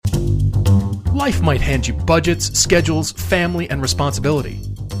Life might hand you budgets, schedules, family, and responsibility.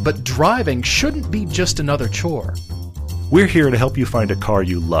 But driving shouldn't be just another chore. We're here to help you find a car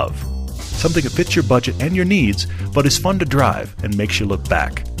you love. Something that fits your budget and your needs, but is fun to drive and makes you look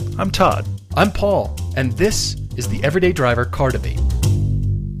back. I'm Todd. I'm Paul, and this is the Everyday Driver Car Debate.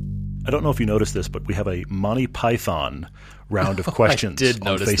 I don't know if you noticed this, but we have a Monty Python round of questions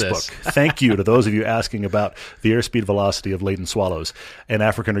on Facebook. This. Thank you to those of you asking about the airspeed velocity of laden swallows and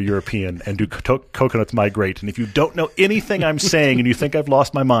African or European, and do coconuts migrate? And if you don't know anything I'm saying and you think I've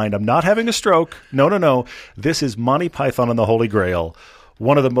lost my mind, I'm not having a stroke. No. This is Monty Python and the Holy Grail,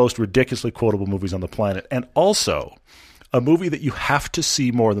 one of the most ridiculously quotable movies on the planet, and also a movie that you have to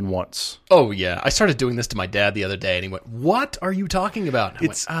see more than once. Oh, yeah. I started doing this to my dad the other day, and he went, "What are you talking about?"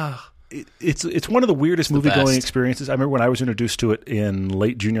 It's one of the weirdest movie-going experiences. I remember when I was introduced to it in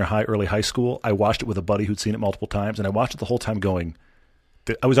late junior high, early high school, I watched it with a buddy who'd seen it multiple times, and I watched it the whole time going,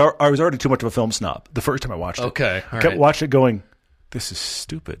 I was already too much of a film snob the first time I watched it. Okay, all I kept right. watching it going, this is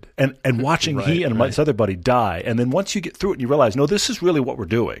stupid. And watching he and this other buddy die, and then once you get through it and you realize, no, this is really what we're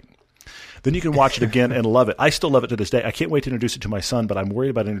doing, then you can watch it again and love it. I still love it to this day. I can't wait to introduce it to my son, but I'm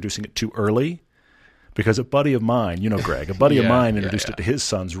worried about introducing it too early. Because a buddy of mine, you know Greg, of mine introduced it to his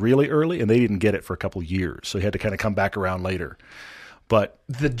sons really early, and they didn't get it for a couple years. So he had to kind of come back around later. But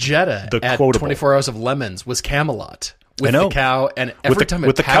the Jetta at quotable 24 Hours of Lemons was Camelot with the cow, and every time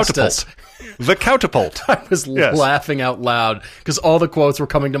it passed us, the catapult. I was laughing out loud because all the quotes were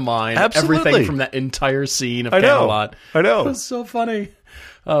coming to mind. Absolutely. Everything from that entire scene of Camelot. I know. It was so funny.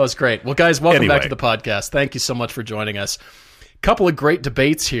 Oh, it was great. Well, guys, welcome back to the podcast. Thank you so much for joining us. Couple of great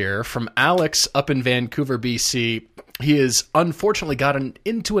debates here from Alex up in Vancouver, BC. He has unfortunately gotten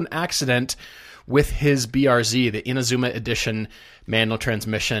into an accident with his BRZ, the Inazuma Edition manual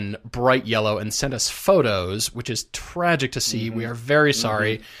transmission, bright yellow, and sent us photos, which is tragic to see. We are very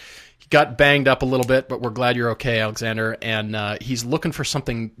sorry. He got banged up a little bit, but we're glad you're okay, Alexander. And he's looking for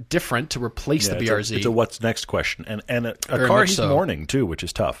something different to replace the BRZ. It's a what's next question. And a car he's mourning, too, which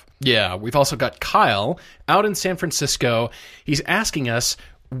is tough. Yeah, we've also got Kyle out in San Francisco. He's asking us,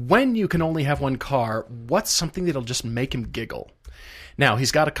 when you can only have one car, what's something that'll just make him giggle? Now,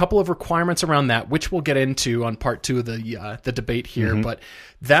 he's got a couple of requirements around that, which we'll get into on part two of the debate here, but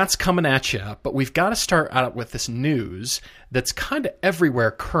that's coming at you. But we've got to start out with this news that's kind of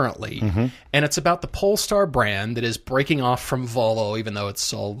everywhere currently, and it's about the Polestar brand that is breaking off from Volvo, even though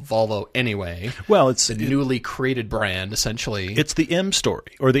it's all Volvo anyway. Well, it's the newly created brand, essentially. It's the M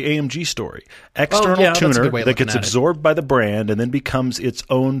story, or the AMG story. External tuner that gets absorbed by the brand and then becomes its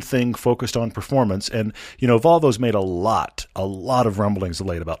own thing focused on performance. And, you know, Volvo's made a lot of rumblings of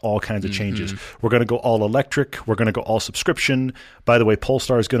late about all kinds of changes. We're going to go all electric. We're going to go all subscription. By the way,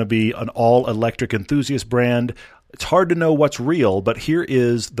 Polestar is going to be an all-electric enthusiast brand. It's hard to know what's real, but here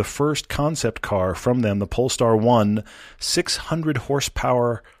is the first concept car from them, the Polestar 1 600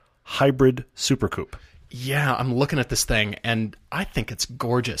 horsepower hybrid Super Coupe. Yeah, I'm looking at this thing, and I think it's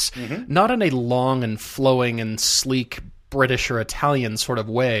gorgeous. Not in a long and flowing and sleek British or Italian sort of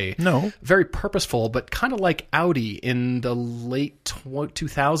way. No. Very purposeful, but kind of like Audi in the late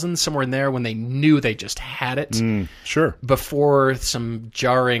 2000s, somewhere in there, when they knew they just had it. Sure. Before some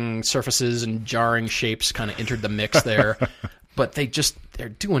jarring surfaces and jarring shapes kind of entered the mix there. But they're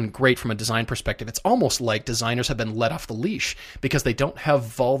doing great from a design perspective. It's almost like designers have been let off the leash because they don't have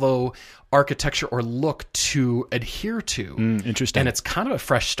Volvo architecture or look to adhere to. Interesting. And it's kind of a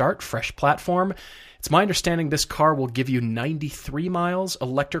fresh start, fresh platform. It's my understanding this car will give you 93 miles,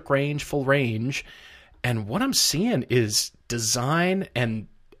 electric range, full range. And what I'm seeing is design and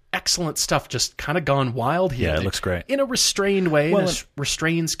excellent stuff just kind of gone wild here. Yeah, it looks great. In a restrained way, in a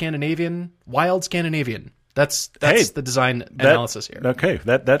restrained Scandinavian, wild Scandinavian. That's the design analysis here. Okay,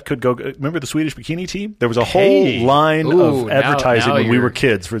 that could go. Remember the Swedish bikini team? There was a whole line of advertising when we were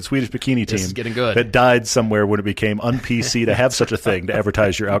kids for the Swedish bikini team. This is getting good. That died somewhere when it became un-PC to have such a thing to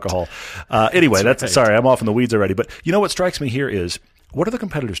advertise your alcohol. Anyway, that's right. Sorry, I'm off in the weeds already. But you know what strikes me here is, what are the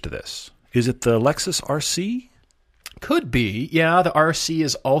competitors to this? Is it the Lexus RC? Could be. Yeah, the RC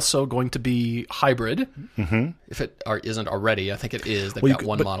is also going to be hybrid. If it isn't already, I think it is. They've got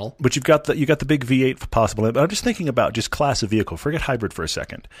one model. But you've got the big V8 possible. But I'm just thinking about just class of vehicle. Forget hybrid for a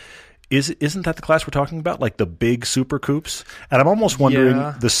second. Isn't that the class we're talking about? Like the big super coupes? And I'm almost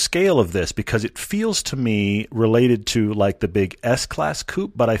wondering the scale of this, because it feels to me related to like the big S-Class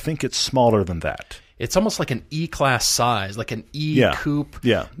coupe, but I think it's smaller than that. It's almost like an E-Class size, like an E-Coupe.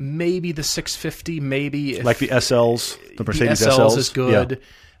 Yeah. Maybe the 650, maybe. Like the SLs, the Mercedes SLs. The SLs is good.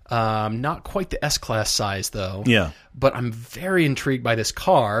 Yeah. Not quite the S-Class size, though. Yeah. But I'm very intrigued by this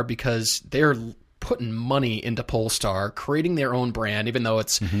car because they're putting money into Polestar, creating their own brand, even though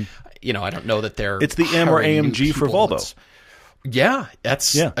it's I don't know that they're... It's the M or AMG for Volvo. Yeah,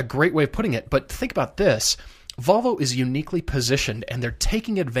 that's a great way of putting it. But think about this. Volvo is uniquely positioned, and they're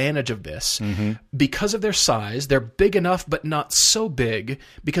taking advantage of this because of their size. They're big enough, but not so big,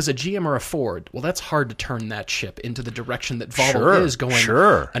 because a GM or a Ford, well, that's hard to turn that ship into the direction that Volvo is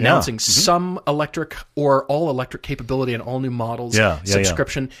going, announcing some electric or all-electric capability in all new models,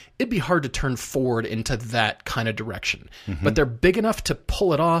 subscription. It'd be hard to turn Ford into that kind of direction. But they're big enough to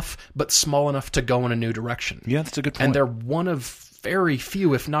pull it off, but small enough to go in a new direction. Yeah, that's a good point. And they're one of very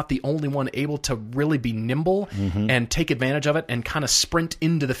few, if not the only one, able to really be nimble and take advantage of it and kind of sprint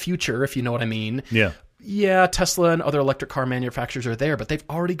into the future, if you know what I mean. Yeah, Tesla and other electric car manufacturers are there, but they've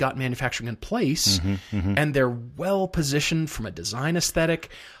already got manufacturing in place, and they're well positioned from a design aesthetic,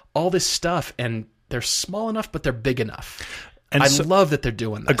 all this stuff, and they're small enough, but they're big enough. And I love that they're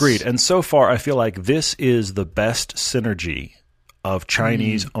doing this. Agreed. And so far, I feel like this is the best synergy of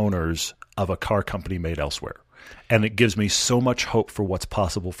Chinese owners of a car company made elsewhere. And it gives me so much hope for what's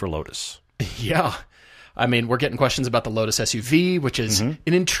possible for Lotus. Yeah. I mean, we're getting questions about the Lotus SUV, which is an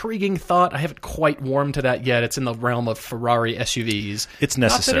intriguing thought. I haven't quite warmed to that yet. It's in the realm of Ferrari SUVs. It's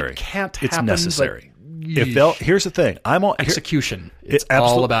necessary. Not that it can't happen, it's necessary. Here's the thing. Execution. It's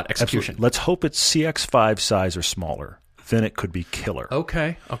all about execution. Absolutely. Let's hope it's CX-5 size or smaller. Then it could be killer.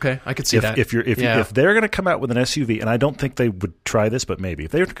 Okay, I could see that. If they're going to come out with an SUV, and I don't think they would try this, but maybe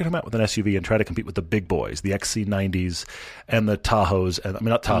if they're going to come out with an SUV and try to compete with the big boys, the XC90s and the Tahoes, and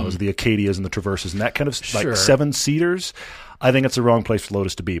not Tahoes, the Acadias and the Traverses, and that kind of like 7-seaters, I think it's the wrong place for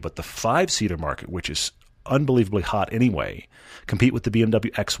Lotus to be. But the 5-seater market, which is unbelievably hot anyway, compete with the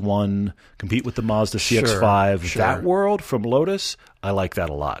BMW X1, compete with the Mazda CX-5. That world from Lotus, I like that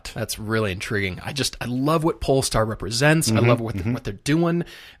a lot. That's really intriguing. I love what Polestar represents. I love what they're doing.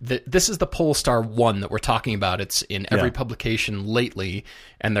 This is the Polestar 1 that we're talking about. It's in every publication lately,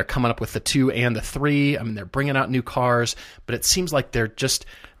 and they're coming up with the 2 and the 3. I mean, they're bringing out new cars, but it seems like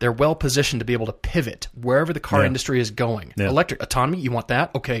they're well positioned to be able to pivot wherever the car industry is going. Electric autonomy, you want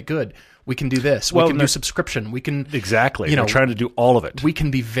that? Okay, good. We can do this. We can do subscription. We can... Exactly. They're trying to do all of it. We can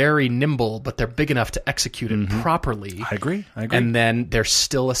be very nimble, but they're big enough to execute it properly. I agree. And then they're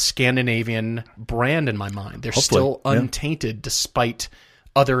still a Scandinavian brand in my mind. They're still untainted despite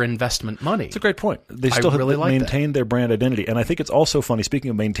other investment money. It's a great point. They still have maintained their brand identity. And I think it's also funny, speaking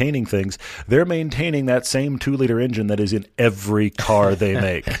of maintaining things, they're maintaining that same 2-liter engine that is in every car they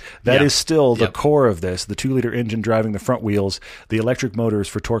make. That is still the core of this, the 2-liter engine driving the front wheels, the electric motors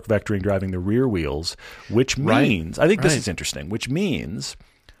for torque vectoring driving the rear wheels, which means, I think this is interesting, which means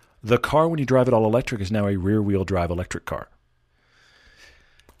the car, when you drive it all electric, is now a rear-wheel drive electric car.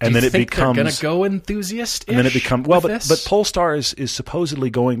 And then it becomes they're going to go enthusiast-ish. And then it becomes but Polestar is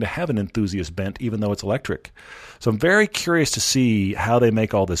supposedly going to have an enthusiast bent, even though it's electric. So I'm very curious to see how they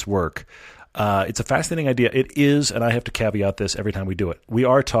make all this work. It's a fascinating idea. It is, and I have to caveat this every time we do it. We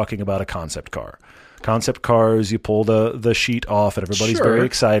are talking about a concept car. Concept cars, you pull the sheet off, and everybody's very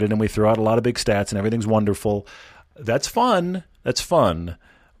excited, and we throw out a lot of big stats, and everything's wonderful. That's fun.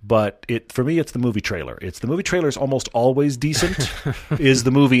 But for me, it's the movie trailer. The movie trailer is almost always decent. Is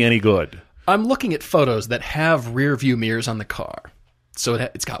the movie any good? I'm looking at photos that have rear view mirrors on the car. So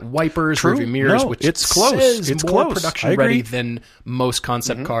it's got wipers, rear view mirrors, which it's close. It's more production ready than most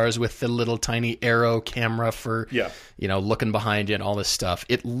concept cars with the little tiny arrow camera for looking behind you and all this stuff.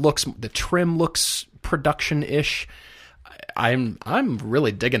 The trim looks production-ish. I'm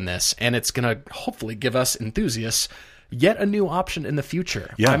really digging this, and it's going to hopefully give us enthusiasts yet a new option in the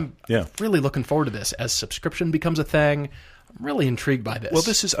future. I'm really looking forward to this. As subscription becomes a thing, I'm really intrigued by this. Well,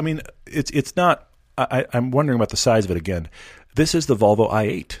 this is, it's not, I'm wondering about the size of it again. This is the Volvo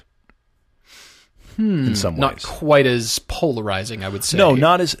i8 in some ways. Not quite as polarizing, I would say. No,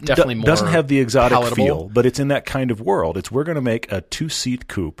 not as, definitely more doesn't have the exotic palatable feel, but it's in that kind of world. We're going to make a 2-seat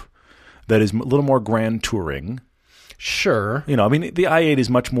coupe that is a little more grand touring. Sure. The i8 is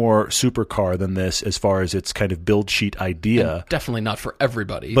much more supercar than this as far as its kind of build sheet idea. And definitely not for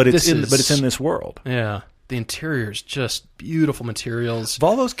everybody. But it's in this world. Yeah. The interior is just beautiful materials.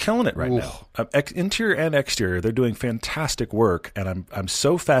 Volvo's killing it right now. Interior and exterior, they're doing fantastic work, and I'm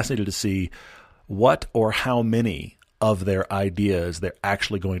so fascinated to see what or how many of their ideas they're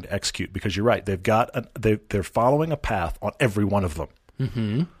actually going to execute. Because you're right, they're following a path on every one of them.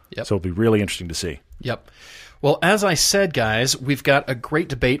 Mm-hmm. Yep. So it'll be really interesting to see. Yep. Well, as I said, guys, we've got a great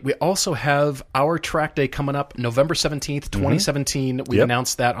debate. We also have our track day coming up November 17th, 2017. We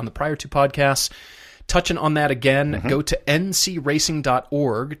announced that on the prior 2 podcasts. Touching on that again, go to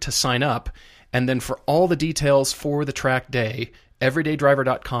ncracing.org to sign up. And then for all the details for the track day,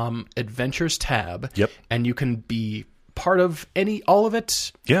 everydaydriver.com, Adventures tab. Yep. And you can be part of all of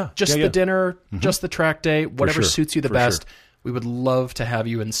it? Just the dinner, just the track day, whatever suits you the best. Sure. We would love to have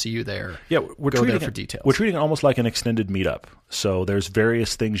you and see you there. Yeah, Go there for details. We're treating it almost like an extended meetup. So there's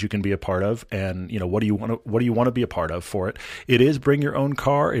various things you can be a part of, and what do you want to be a part of for it? It is bring your own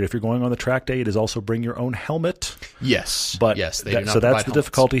car, and if you're going on the track day, it is also bring your own helmet. Yes, but yes, so that's the helmets.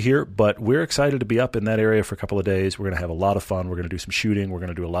 Difficulty here. But we're excited to be up in that area for a couple of days. We're going to have a lot of fun. We're going to do some shooting. We're going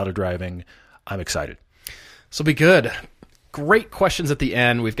to do a lot of driving. I'm excited. So be good. Great questions at the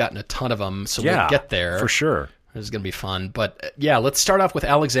end. We've gotten a ton of them, so we'll get there for sure. This is going to be fun. But let's start off with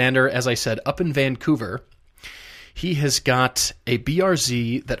Alexander. As I said, up in Vancouver, he has got a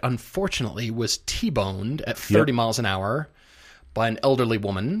BRZ that unfortunately was T-boned at 30 miles an hour by an elderly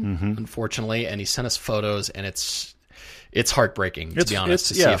woman, unfortunately. And he sent us photos, and it's heartbreaking, to be honest,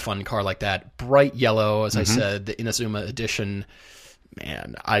 to see a fun car like that. Bright yellow, as I said, the Inazuma edition.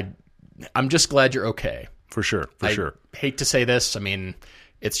 Man, I'm just glad you're okay. For sure, sure. Hate to say this. I mean,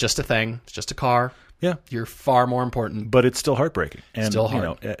 it's just a thing. It's just a car. Yeah, you're far more important, but it's still heartbreaking. And still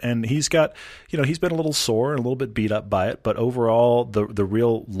hard. And he's got, he's been a little sore and a little bit beat up by it. But overall, the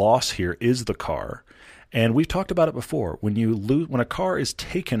real loss here is the car. And we've talked about it before. When a car is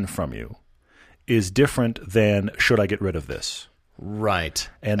taken from you, is different than should I get rid of this? Right.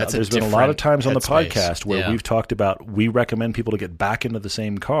 And there's been a lot of times on the podcast where we've talked about, we recommend people to get back into the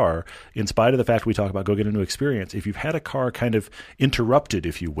same car, in spite of the fact we talk about go get a new experience. If you've had a car kind of interrupted,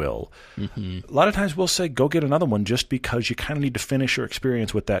 if you will, a lot of times we'll say go get another one just because you kind of need to finish your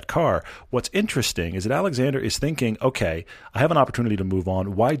experience with that car. What's interesting is that Alexander is thinking, okay, I have an opportunity to move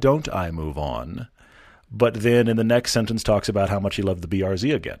on. Why don't I move on? But then in the next sentence talks about how much he loved the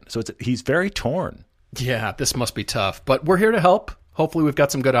BRZ again. So he's very torn. Yeah, this must be tough, but we're here to help. Hopefully we've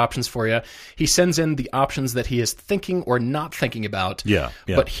got some good options for you. He sends in the options that he is thinking or not thinking about. Yeah.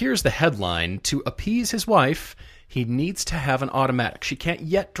 But here's the headline. To appease his wife, he needs to have an automatic. She can't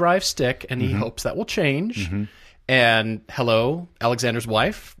yet drive stick, and he hopes that will change. And hello, Alexander's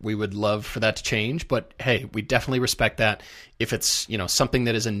wife. We would love for that to change, but hey, we definitely respect that. If it's, something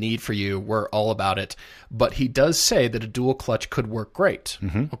that is a need for you, we're all about it. But he does say that a dual clutch could work great.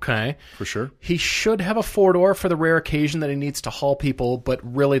 Okay. For sure. He should have a 4-door for the rare occasion that he needs to haul people, but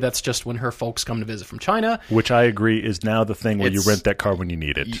really that's just when her folks come to visit from China. Which I agree is now the thing where you rent that car when you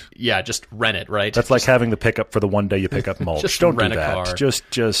need it. Yeah, just rent it, right? That's like having the pickup for the one day you pick up mulch. Just don't rent do that. A car.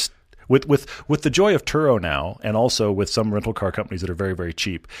 Just with the joy of Turo now, and also with some rental car companies that are very, very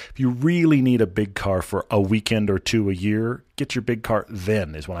cheap, if you really need a big car for a weekend or two a year, get your big car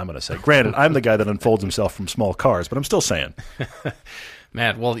then, is what I'm going to say. Granted, I'm the guy that unfolds himself from small cars, but I'm still saying.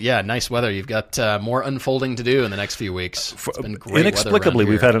 Man, well, yeah, nice weather. You've got more unfolding to do in the next few weeks. It's been great Inexplicably,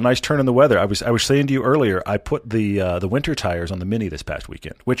 weather we've had a nice turn in the weather. I was saying to you earlier, I put the winter tires on the Mini this past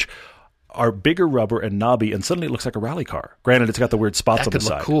weekend, which are bigger rubber and knobby, and suddenly it looks like a rally car. Granted, it's got the weird spots on the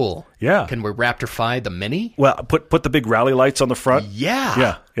side. That could look cool. Yeah. Can we Raptorify the Mini? Well, put the big rally lights on the front.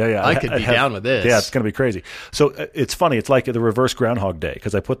 Yeah. I could be down with this. Yeah, it's going to be crazy. So it's funny. It's like the reverse Groundhog Day,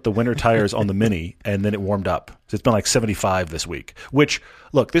 because I put the winter tires on the Mini, and then it warmed up. So it's been like 75 this week, which,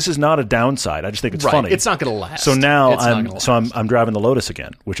 look, this is not a downside. I just think it's funny. It's not going to last. So now I'm driving the Lotus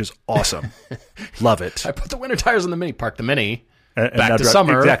again, which is awesome. Love it. I put the winter tires on the Mini, park the Mini. And back to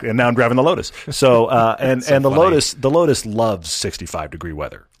summer. Exactly. And now I'm driving the Lotus. So, and the Lotus loves 65-degree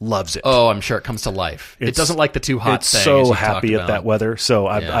weather. Loves it. Oh, I'm sure it comes to life. It doesn't like the too hot It's thing, so happy at that weather. So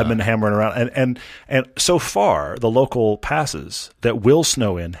I've been hammering around. And so far, the local passes that will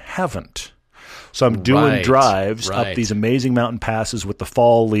snow in haven't. So I'm doing drives up these amazing mountain passes with the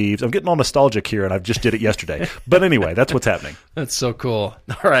fall leaves. I'm getting all nostalgic here, and I just did it yesterday. But anyway, that's what's happening. That's so cool.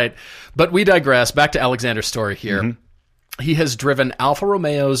 All right. But we digress. Back to Alexander's story here. He has driven Alfa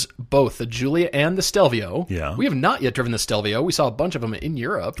Romeos, both the Giulia and the Stelvio. Yeah. We have not yet driven the Stelvio. We saw a bunch of them in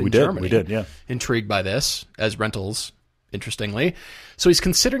Europe, Germany. We did, yeah. Intrigued by this as rentals, interestingly. So he's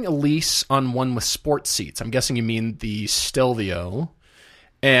considering a lease on one with sports seats. I'm guessing you mean the Stelvio.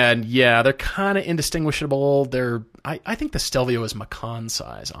 And yeah, they're kind of indistinguishable. I think the Stelvio is Macan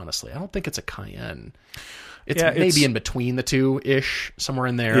size, honestly. I don't think it's a Cayenne. It's maybe in between the two-ish, somewhere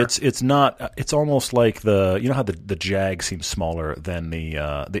in there. It's not. It's almost like how the Jag seems smaller than the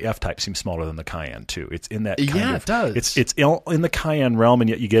F-Type seems smaller than the Cayenne too. It's in that kind of, it does. It's in the Cayenne realm, and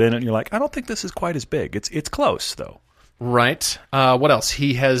yet you get in it and you're like, I don't think this is quite as big. It's close though. Right. What else?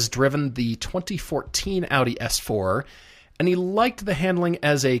 He has driven the 2014 Audi S4. And he liked the handling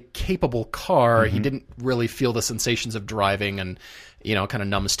as a capable car. He didn't really feel the sensations of driving and, kind of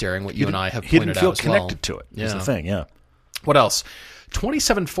numb steering, what you and I have pointed out as well. He didn't feel connected to it, is the thing, yeah. What else?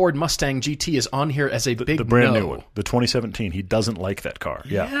 27 Ford Mustang GT is on here as a big the brand no. new one, the 2017. He doesn't like that car.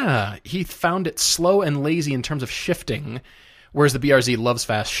 Yeah, he found it slow and lazy in terms of shifting, whereas the BRZ loves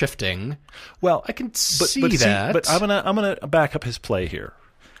fast shifting. Well, I can see that. But I'm gonna back up his play here.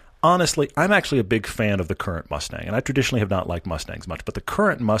 Honestly, I'm actually a big fan of the current Mustang, and I traditionally have not liked Mustangs much, but the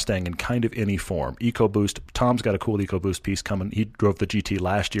current Mustang in kind of any form, EcoBoost, Tom's got a cool EcoBoost piece coming. He drove the GT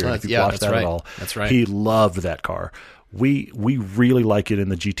last year, and if you've watched that at all, that's right. He loved that car. We really like it in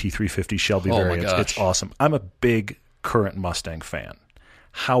the GT350 Shelby variants. It's awesome. I'm a big current Mustang fan.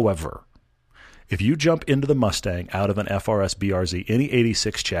 However, if you jump into the Mustang out of an FRS BRZ, any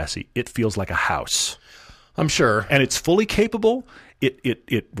 86 chassis, it feels like a house. I'm sure. And it's fully capable.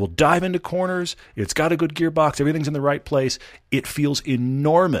 It will dive into corners. It's got a good gearbox. Everything's in the right place. It feels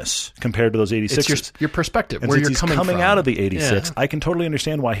enormous compared to those 86s. It's your perspective, and where since you're coming from. Out of the 86, yeah. I can totally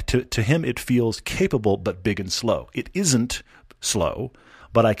understand why to him it feels capable but big and slow. It isn't slow,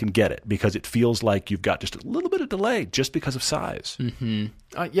 but I can get it because it feels like you've got just a little bit of delay just because of size.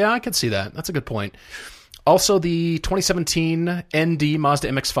 Mm-hmm. Yeah, I can see that. That's a good point. Also, the 2017 ND Mazda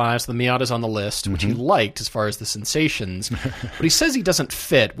MX-5, so the Miata's on the list, which he liked as far as the sensations. But he says he doesn't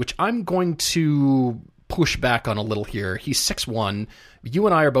fit, which I'm going to push back on a little here. He's 6'1". You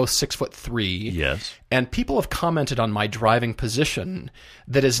and I are both 6'3". Yes. And people have commented on my driving position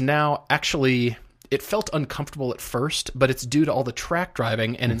that is now actually... It felt uncomfortable at first, but it's due to all the track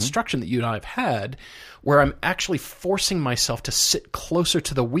driving and instruction that you and I have had, where I'm actually forcing myself to sit closer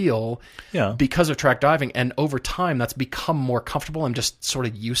to the wheel because of track driving. And over time, that's become more comfortable. I'm just sort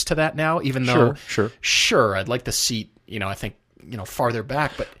of used to that now, even though, sure, I'd like the seat, I think, farther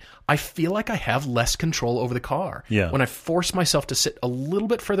back, but I feel like I have less control over the car. Yeah. When I force myself to sit a little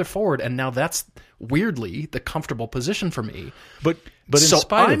bit further forward, and now that's weirdly the comfortable position for me. But in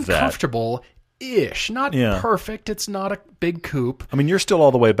spite of that, I'm comfortable. Not perfect. It's not a big coupe. I mean, you're still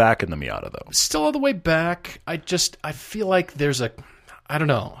all the way back in the Miata, though. Still all the way back. I feel like there's I don't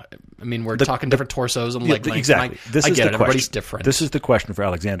know. I mean, we're talking different torsos and leg lengths. Exactly. I get it. Everybody's different. This is the question for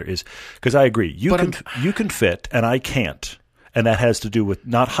Alexander is, because I agree. You can fit, and I can't. And that has to do with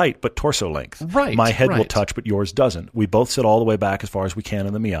not height, but torso length. Right. My head will touch, but yours doesn't. We both sit all the way back as far as we can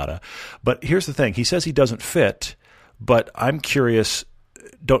in the Miata. But here's the thing. He says he doesn't fit, but I'm curious...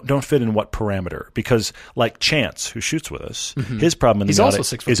 Don't fit in what parameter? Because like Chance, who shoots with us, his problem in the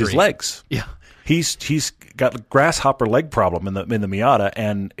Miata is his legs. Yeah, he's got a grasshopper leg problem in the Miata,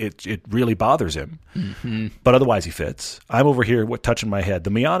 and it really bothers him. But otherwise, he fits. I'm over here touching my head.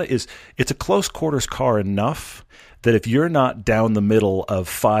 The Miata it's a close quarters car enough that if you're not down the middle of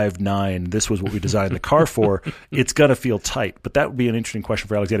 5'9", this was what we designed the car for, it's going to feel tight. But that would be an interesting question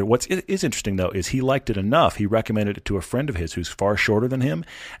for Alexander. What is interesting, though, is he liked it enough. He recommended it to a friend of his who's far shorter than him,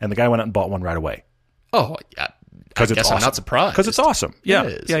 and the guy went out and bought one right away. Oh, yeah. I guess awesome. I'm not surprised. Because it's awesome. Yeah.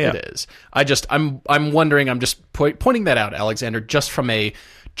 It is. It is. I'm wondering, I'm just pointing that out, Alexander, just from a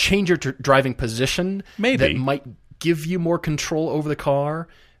change your driving position that might give you more control over the car,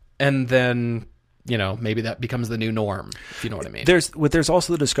 and then... maybe that becomes the new norm, if you know what I mean. There's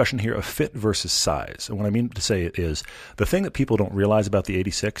also the discussion here of fit versus size. And what I mean to say is the thing that people don't realize about the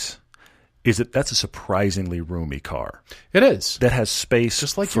 86 is that that's a surprisingly roomy car. It is. That has space.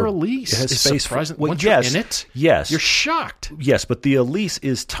 Just like your Elise. It has space. Once you're in it, yes. You're shocked. Yes, but the Elise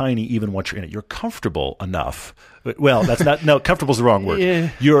is tiny even once you're in it. You're comfortable enough. Well, that's not – no, comfortable is the wrong word. Yeah.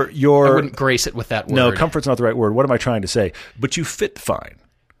 You're I wouldn't grace it with that word. No, comfort's not the right word. What am I trying to say? But you fit fine.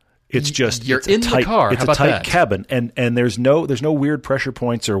 It's just you're in the car. It's a tight cabin, and there's no weird pressure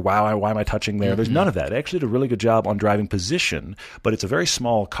points or why am I touching there? There's none of that. It actually did a really good job on driving position, but it's a very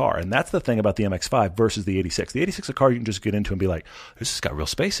small car, and that's the thing about the MX-5 versus the 86. The 86 is a car you can just get into and be like, this has got real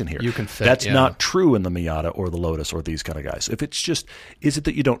space in here. You can fit. That's not true in the Miata or the Lotus or these kind of guys. If it's just, is it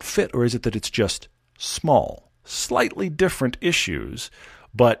that you don't fit, or is it that it's just small? Slightly different issues,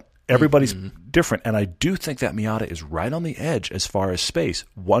 but. Everybody's different, and I do think that Miata is right on the edge as far as space.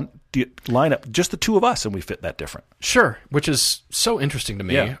 Line up just the two of us, and we fit that different. Sure, which is so interesting to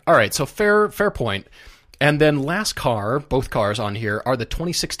me. Yeah. All right, so fair point. And then last car, both cars on here, are the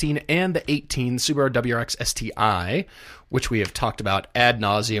 2016 and the 18 Subaru WRX STI, which we have talked about ad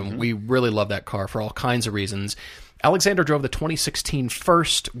nauseum. We really love that car for all kinds of reasons. Alexander drove the 2016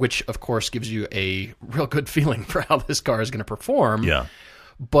 first, which, of course, gives you a real good feeling for how this car is going to perform. Yeah.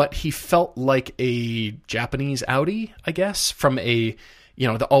 But he felt like a Japanese Audi, I guess, from the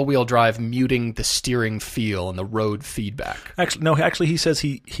all-wheel drive muting the steering feel and the road feedback. Actually, he says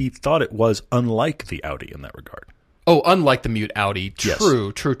he thought it was unlike the Audi in that regard. Oh, unlike the mute Audi.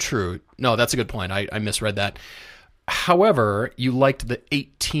 True, yes. True. No, that's a good point. I misread that. However, you liked the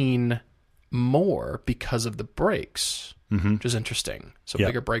 18 more because of the brakes. which is interesting. So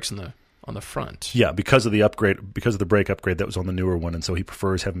bigger brakes on the front. Yeah, because of the upgrade, because of the brake upgrade that was on the newer one, and so he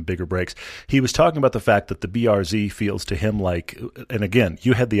prefers having bigger brakes. He was talking about the fact that the BRZ feels to him like, and again,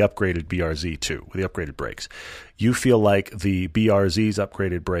 you had the upgraded BRZ too, with the upgraded brakes. You feel like the BRZ's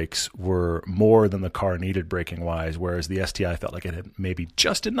upgraded brakes were more than the car needed braking-wise, whereas the STI felt like it had maybe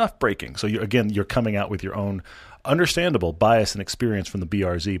just enough braking. So you're coming out with your own understandable bias and experience from the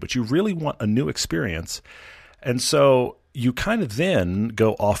BRZ, but you really want a new experience. And so you kind of then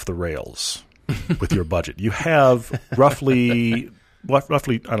go off the rails with your budget. You have roughly I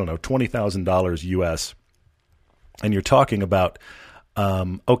don't know, $20,000 US, and you're talking about,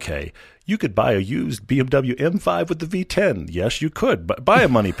 okay, you could buy a used BMW M5 with the V10. Yes, you could. But buy a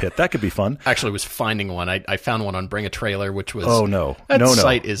money pit. That could be fun. Actually, was finding one. I found one on Bring a Trailer, which was... Oh, no. That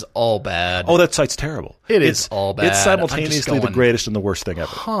site is all bad. Oh, that site's terrible. It's all bad. It's simultaneously the greatest and the worst thing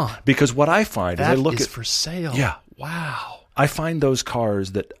ever. Because what I find is I look at... That is for sale. Yeah. Wow. I find those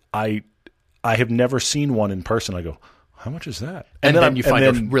cars that I have never seen one in person. I go, how much is that? And then you find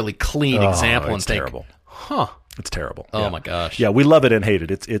a really clean example and think, terrible. It's terrible. Oh, my gosh. Yeah, we love it and hate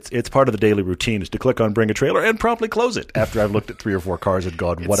it. It's part of the daily routine is to click on Bring a Trailer and promptly close it after I've looked at 3 or 4 cars and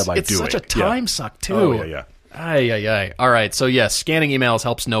gone, what am I doing? It's such a time suck, too. Oh, yeah. Ay. All right. So, yes, scanning emails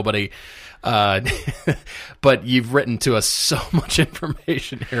helps nobody. But you've written to us so much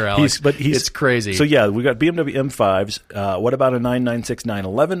information here, Alex. It's crazy. So, yeah, we got BMW M5s. What about a 996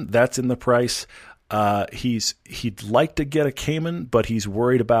 911? That's in the price. He'd like to get a Cayman, but he's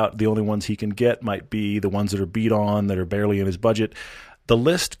worried about the only ones he can get might be the ones that are beat on, that are barely in his budget. The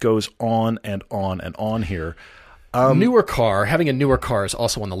list goes on and on and on here. Having a newer car is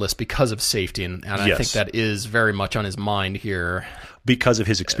also on the list because of safety, and I think that is very much on his mind here. Because of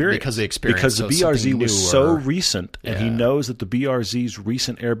his experience. Because the experience. Because the BRZ was so recent, and he knows that the BRZ's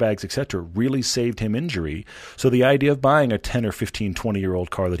recent airbags, etc., really saved him injury. So the idea of buying a 10 or 15, 20-year-old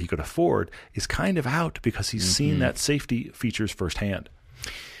car that he could afford is kind of out because he's seen that safety features firsthand.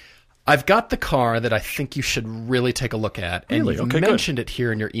 I've got the car that I think you should really take a look at. And you mentioned it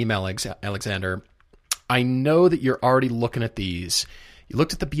here in your email, Alexander. I know that you're already looking at these. You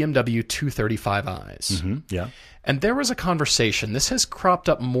looked at the BMW 235i's. Yeah. And there was a conversation. This has cropped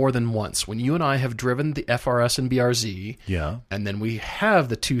up more than once when you and I have driven the FRS and BRZ. Yeah. And then we have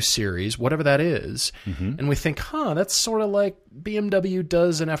the 2 Series, whatever that is. And we think, that's sort of like BMW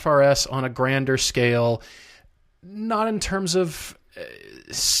does an FRS on a grander scale, not in terms of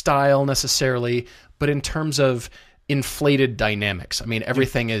style necessarily, but in terms of inflated dynamics. I mean,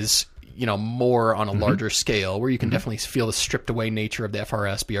 everything is... more on a larger scale, where you can definitely feel the stripped away nature of the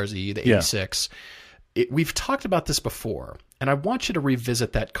FRS, BRZ, the 86. We've talked about this before, and I want you to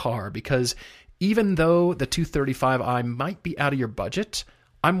revisit that car because even though the 235i might be out of your budget,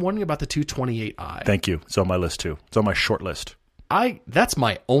 I'm wondering about the 228i. Thank you. It's on my list too. It's on my short list. That's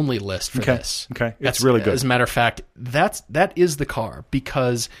my only list for this. Okay. It's really good. As a matter of fact, that is the car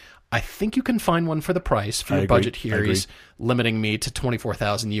because I think you can find one for the price for your budget here. He's limiting me to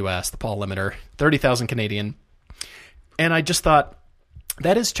 24,000 US, the Paul limiter, 30,000 Canadian. And I just thought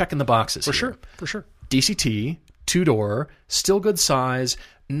that is checking the boxes. For sure. DCT, 2-door, still good size,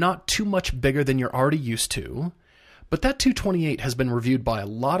 not too much bigger than you're already used to. But that 228 has been reviewed by a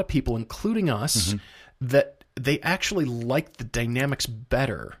lot of people, including us, that they actually like the dynamics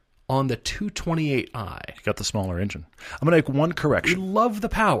better on the 228i. You got the smaller engine. I'm going to make one correction. We love the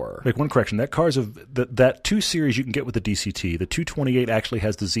power. Make one correction. That car's that 2 Series you can get with the DCT. The 228 actually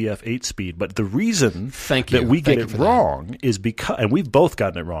has the ZF 8-speed. But the reason that we get it wrong is because, and we've both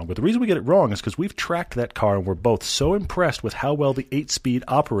gotten it wrong, but the reason we get it wrong is because we've tracked that car and we're both so impressed with how well the 8-speed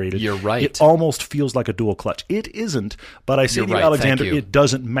operated. You're right. It almost feels like a dual clutch. It isn't, but I say to you, Alexander, it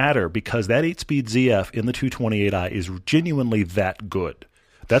doesn't matter because that 8-speed ZF in the 228i is genuinely that good.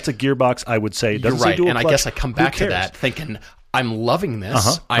 That's a gearbox, I would say. You're right, and I guess I come back to that thinking, I'm loving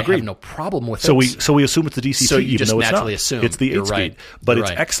this. I have no problem with it. So we assume it's the DCT, so you even just though it's naturally not. assume. It's the 8-speed. Right. But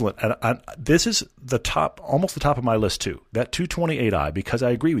it's excellent. And this is almost the top of my list, too. That 228i, because I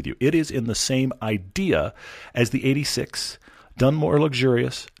agree with you. It is in the same idea as the 86, done more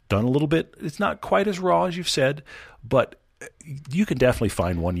luxurious, done a little bit. It's not quite as raw as you've said, but you can definitely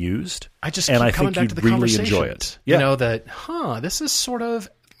find one used. I keep coming back to the really enjoy it. Yeah. This is sort of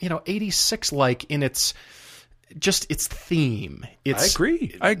 86-like in its theme.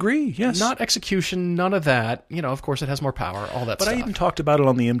 I agree. Yes. Not execution, none of that. Of course it has more power, all that stuff. But I even talked about it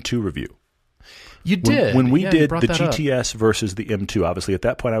on the M2 review. You did. When we did the GTS versus the M2, obviously at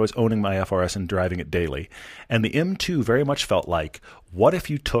that point I was owning my FRS and driving it daily. And the M2 very much felt like, what if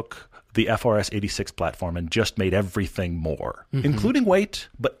you took the FRS 86 platform and just made everything more, including weight,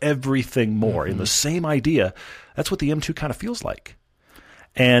 but everything more in the same idea. That's what the M2 kind of feels like.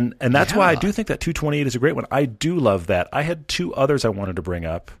 And that's why I do think that 228 is a great one. I do love that. I had two others I wanted to bring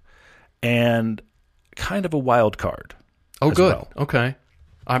up and kind of a wild card. Oh, good. Well. Okay.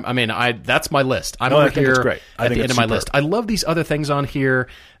 I mean, that's my list. I'm over here at the end of my list. I love these other things on here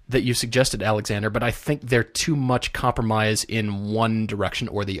that you suggested, Alexander, but I think they're too much compromise in one direction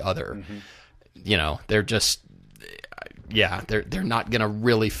or the other. You know, they're just, they're not going to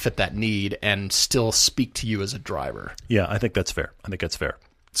really fit that need and still speak to you as a driver. Yeah, I think that's fair.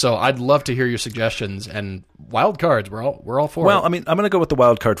 So I'd love to hear your suggestions and wild cards. We're all for it. Well, I mean, I'm going to go with the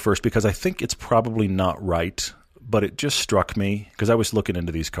wild card first because I think it's probably not right. But it just struck me, because I was looking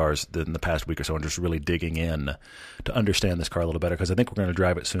into these cars in the past week or so and just really digging in to understand this car a little better, because I think we're going to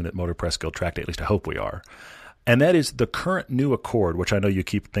drive it soon at Motor Press Guild track day, at least I hope we are. And that is the current new Accord, which I know you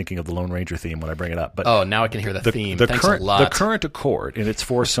keep thinking of the Lone Ranger theme when I bring it up. But now I can hear the theme. Thanks a lot. The current Accord in its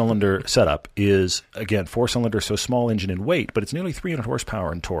four-cylinder setup is, again, four-cylinder, so small engine in weight, but it's nearly 300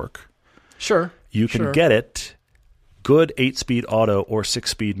 horsepower in torque. Sure. You can get it good 8-speed auto or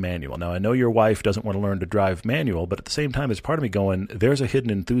 6-speed manual. Now, I know your wife doesn't want to learn to drive manual, but at the same time, there's part of me going, there's a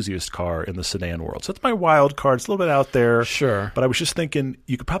hidden enthusiast car in the sedan world. So that's my wild card. It's a little bit out there. Sure. But I was just thinking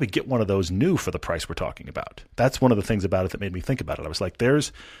you could probably get one of those new for the price we're talking about. That's one of the things about it that made me think about it. I was like,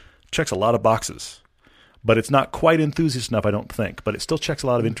 checks a lot of boxes. But it's not quite enthusiast enough, I don't think. But it still checks a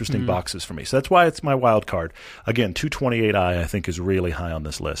lot of interesting boxes for me. So that's why it's my wild card. Again, 228i, I think, is really high on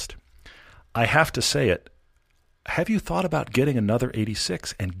this list. I have to say it. Have you thought about getting another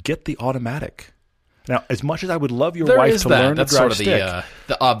 86 and get the automatic? Now, as much as I would love your wife to learn to drive sort of stick,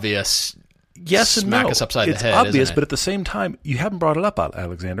 the obvious smack us upside the head. It's obvious, isn't it? But at the same time, you haven't brought it up,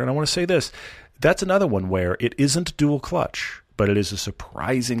 Alexander, and I want to say this. That's another one where it isn't dual clutch, but it is a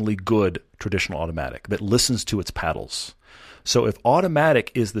surprisingly good traditional automatic that listens to its paddles. So if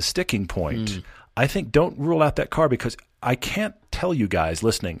automatic is the sticking point, I think don't rule out that car, because I can't tell you guys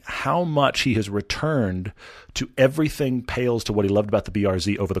listening how much he has returned to everything pales to what he loved about the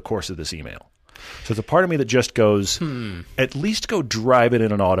BRZ over the course of this email. So there's a part of me that just goes, at least go drive it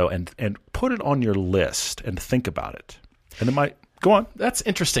in an auto and put it on your list and think about it. And it go on. That's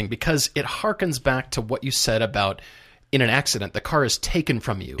interesting, because it harkens back to what you said about in an accident, the car is taken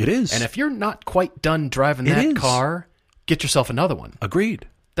from you. It is. And if you're not quite done driving that car, get yourself another one. Agreed.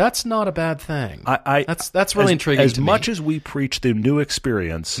 That's not a bad thing. That's really intriguing to me. As much as we preach the new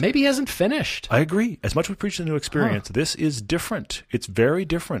experience... Maybe he hasn't finished. I agree. As much as we preach the new experience, this is different. It's very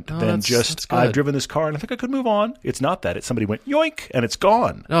different than just, I've driven this car and I think I could move on. It's not that. It's somebody went, yoink, and it's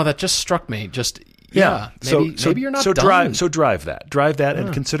gone. No, that just struck me. Maybe you're not done. So drive that. Drive that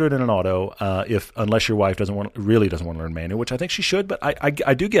and consider it in an auto, unless your wife really doesn't want to learn manual, which I think she should, but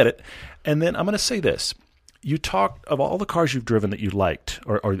I do get it. And then I'm going to say this. You talked of all the cars you've driven that you liked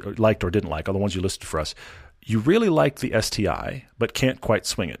or liked or didn't like, all the ones you listed for us. You really liked the STI, but can't quite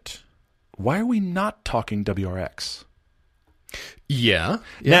swing it. Why are we not talking WRX? Yeah.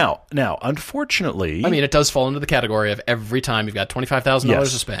 Now, unfortunately... I mean, it does fall into the category of every time you've got $25,000 to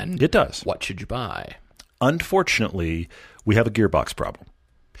spend. It does. What should you buy? Unfortunately, we have a gearbox problem.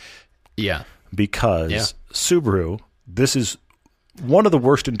 Yeah. Because Subaru, this is... one of the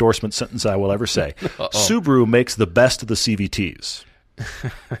worst endorsement sentences I will ever say. Subaru makes the best of the CVTs,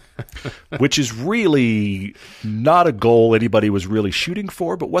 which is really not a goal anybody was really shooting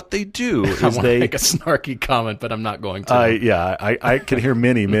for. But what they do is they make a snarky comment, but I'm not going to. I can hear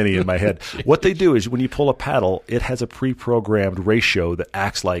many in my head. What they do is when you pull a paddle, it has a pre-programmed ratio that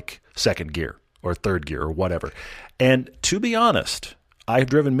acts like second gear or third gear or whatever. And to be honest, I've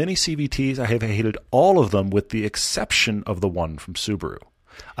driven many CVTs. I have hated all of them with the exception of the one from Subaru.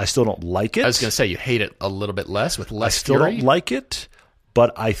 I still don't like it. I was going to say you hate it a little bit less with less fury. I still don't like it,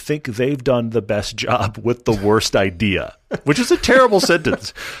 but I think they've done the best job with the worst idea, which is a terrible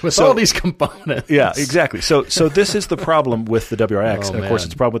sentence. With all these components. Yeah, exactly. So this is the problem with the WRX. And of course,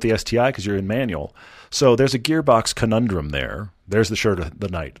 it's a problem with the STI because you're in manual. So there's a gearbox conundrum there. There's the shirt of the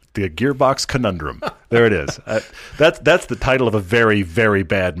night. The gearbox conundrum. There it is. That's the title of a very, very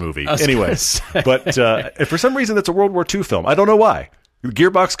bad movie. Anyway, but for some reason, that's a World War II film. I don't know why.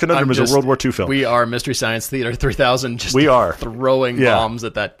 Gearbox Conundrum is a World War II film. We are Mystery Science Theater 3000. We are throwing bombs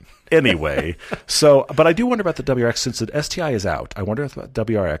at that. Anyway, but I do wonder about the WRX since the STI is out. I wonder about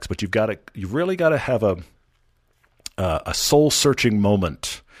WRX, but you've really got to have a soul-searching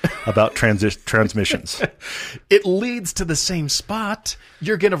moment about transmissions. It leads to the same spot.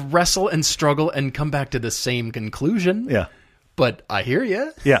 You're going to wrestle and struggle and come back to the same conclusion. Yeah. But I hear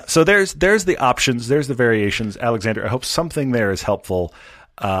you. Yeah. So there's the options. There's the variations. Alexander, I hope something there is helpful.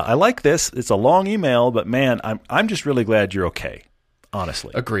 I like this. It's a long email, but man, I'm just really glad you're okay.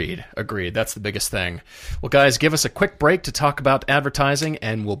 Honestly. Agreed. That's the biggest thing. Well, guys, give us a quick break to talk about advertising,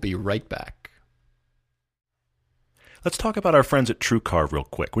 and we'll be right back. Let's talk about our friends at TrueCar real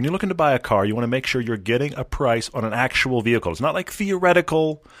quick. When you're looking to buy a car, you want to make sure you're getting a price on an actual vehicle. It's not like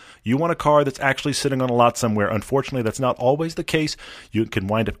theoretical. You want a car that's actually sitting on a lot somewhere. Unfortunately, that's not always the case. You can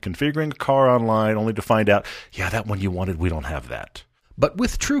wind up configuring a car online only to find out, yeah, that one you wanted, we don't have that. But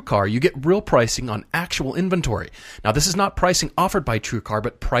with TrueCar, you get real pricing on actual inventory. Now, this is not pricing offered by TrueCar,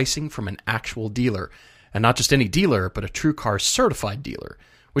 but pricing from an actual dealer. And not just any dealer, but a TrueCar certified dealer,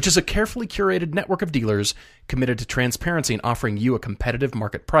 which is a carefully curated network of dealers committed to transparency and offering you a competitive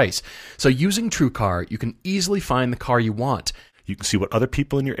market price. So using TrueCar, you can easily find the car you want. You can see what other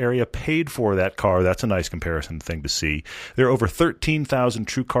people in your area paid for that car. That's a nice comparison thing to see. There are over 13,000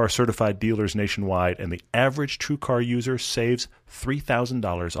 TrueCar certified dealers nationwide, and the average TrueCar user saves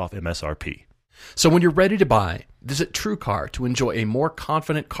 $3,000 off MSRP. So when you're ready to buy, visit TrueCar to enjoy a more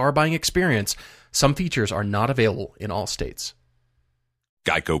confident car buying experience. Some features are not available in all states.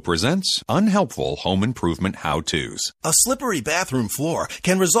 Geico presents unhelpful home improvement how-tos. A slippery bathroom floor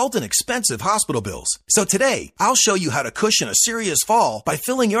can result in expensive hospital bills. So today, I'll show you how to cushion a serious fall by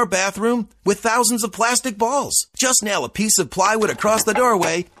filling your bathroom with thousands of plastic balls. Just nail a piece of plywood across the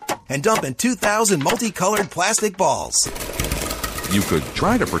doorway and dump in 2,000 multicolored plastic balls. You could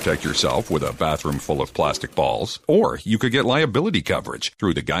try to protect yourself with a bathroom full of plastic balls, or you could get liability coverage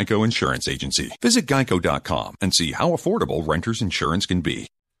through the Geico Insurance Agency. Visit geico.com and see how affordable renter's insurance can be.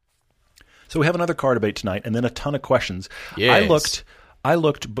 So we have another car debate tonight, and then a ton of questions. Yes. I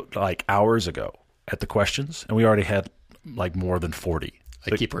looked like hours ago at the questions, and we already had like more than 40.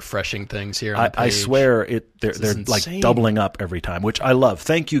 I keep refreshing things here on the page. I swear they're like doubling up every time, which I love.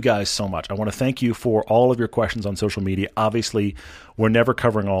 Thank you guys so much. I want to thank you for all of your questions on social media. Obviously, we're never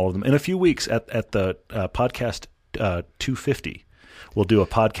covering all of them. In a few weeks at the podcast 250, we'll do a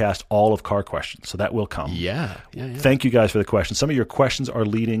podcast all of car questions. So that will come. Yeah. Thank you guys for the questions. Some of your questions are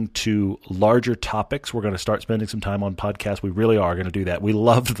leading to larger topics. We're going to start spending some time on podcasts. We really are going to do that. We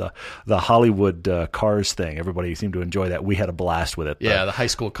loved the Hollywood cars thing. Everybody seemed to enjoy that. We had a blast with it. Yeah, the high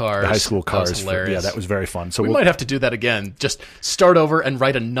school cars. The high school cars. That was hilarious. That was very fun. So we might have to do that again. Just start over and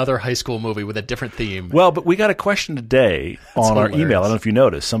write another high school movie with a different theme. Well, but we got a question today on our email. I don't know if you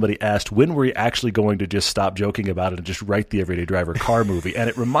noticed. Somebody asked, when were we actually going to just stop joking about it and just write the Everyday Driver car movie? And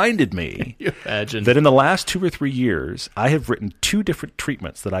it reminded me that in the last 2 or 3 years, I have written 2 different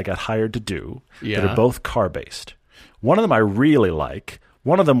treatments that I got hired to do that are both car-based. One of them I really like.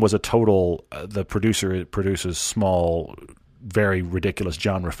 One of them was a total, the producer produces small, very ridiculous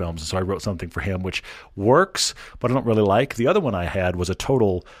genre films, and so I wrote something for him which works, but I don't really like. The other one I had was a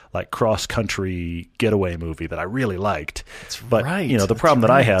total like cross-country getaway movie that I really liked. But the problem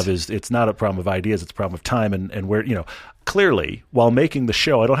that I have is it's not a problem of ideas, it's a problem of time and where, clearly, while making the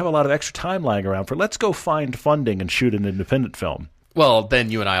show, I don't have a lot of extra time lying around for let's go find funding and shoot an independent film. Well,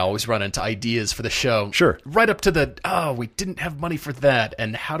 then you and I always run into ideas for the show. Sure. Right up to we didn't have money for that,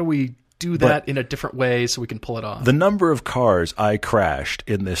 and how do we do that in a different way so we can pull it off? The number of cars I crashed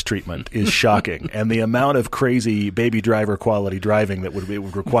in this treatment is shocking, and the amount of crazy Baby Driver quality driving that it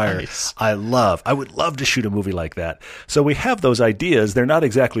would require, nice. I would love to shoot a movie like that. So we have those ideas. They're not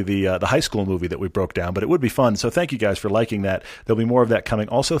exactly the high school movie that we broke down, but it would be fun. So thank you guys for liking that. There'll be more of that coming.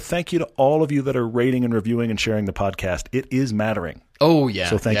 Also, thank you to all of you that are rating and reviewing and sharing the podcast. It is mattering. Oh, yeah.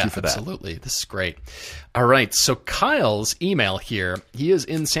 So thank you for that. Absolutely. This is great. All right. So Kyle's email here, he is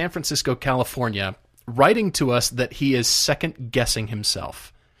in San Francisco, California, writing to us that he is second-guessing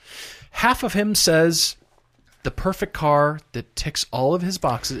himself. Half of him says the perfect car that ticks all of his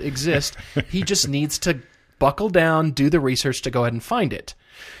boxes exists. He just needs to buckle down, do the research to go ahead and find it.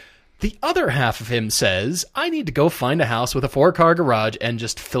 The other half of him says, I need to go find a house with a 4-car garage and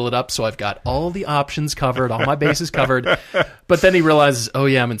just fill it up so I've got all the options covered, all my bases covered. But then he realizes, oh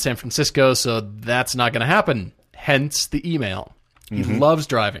yeah, I'm in San Francisco, so that's not going to happen. Hence the email. He loves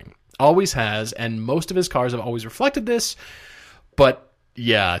driving, always has, and most of his cars have always reflected this. But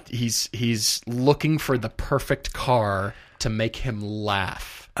yeah, he's looking for the perfect car to make him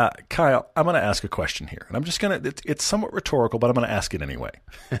laugh. Kyle, I'm going to ask a question here, and I'm just going to, it's somewhat rhetorical, but I'm going to ask it anyway.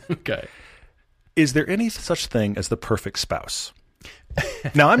 Okay. Is there any such thing as the perfect spouse?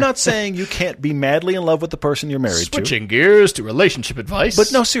 Now, I'm not saying you can't be madly in love with the person you're married to. Switching gears to relationship advice.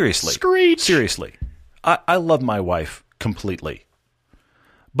 But no, seriously. Screech. Seriously. I love my wife completely.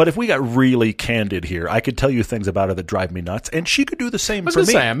 But if we got really candid here, I could tell you things about her that drive me nuts, and she could do the same for me.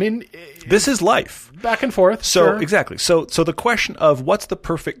 Say, I mean, this is life. Back and forth. So sure. Exactly. So the question of what's the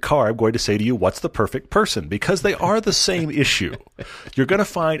perfect car, I'm going to say to you, what's the perfect person? Because they are the same issue. You're going to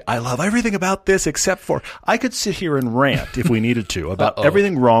find, I love everything about this except for, I could sit here and rant if we needed to about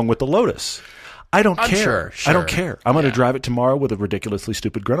everything wrong with the Lotus. I don't care. Sure. I don't care. I'm going to drive it tomorrow with a ridiculously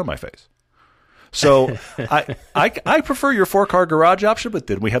stupid grin on my face. So I prefer your 4-car garage option, but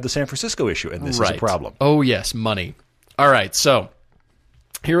then we have the San Francisco issue, and this is a problem. Oh, yes, money. All right, so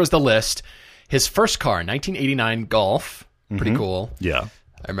here is the list. His first car, 1989 Golf, pretty cool. Yeah.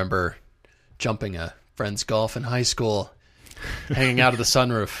 I remember jumping a friend's Golf in high school, hanging out of the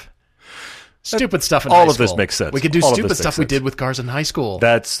sunroof. Stupid stuff in high school. All of this makes sense. We could do stupid stuff we did with cars in high school.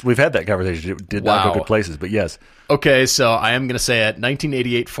 We've had that conversation. It did not go good places, but yes. Okay, so I am going to say it.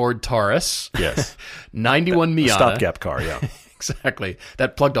 1988 Ford Taurus. Yes. 91 Miata. Stopgap car, yeah. Exactly.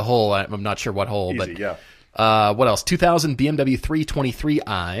 That plugged a hole. I'm not sure what hole. Easy, but yeah. What else? 2000 BMW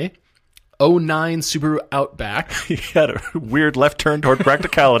 323i. 09 Subaru Outback. He had a weird left turn toward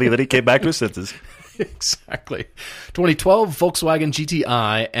practicality that he came back to his senses. Exactly. 2012 Volkswagen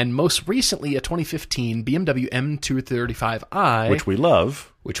GTI, and most recently a 2015 BMW M235i. Which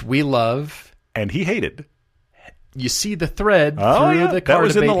we love. And he hated. You see the thread through the car that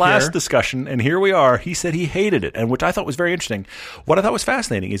was in the last here. discussion, and here we are. He said he hated it, and which I thought was very interesting. What I thought was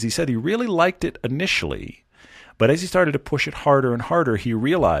fascinating is he said he really liked it initially, but as he started to push it harder and harder, he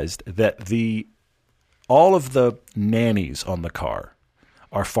realized that all of the nannies on the car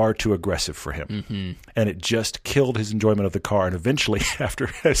are far too aggressive for him. And it just killed his enjoyment of the car. And eventually, after,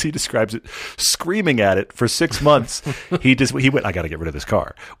 as he describes it, screaming at it for 6 months, he went, I got to get rid of this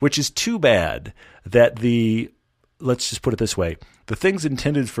car. Which is too bad that let's just put it this way, the things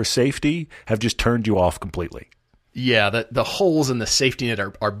intended for safety have just turned you off completely. Yeah, the holes in the safety net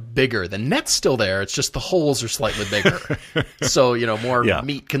are bigger. The net's still there. It's just the holes are slightly bigger. So, more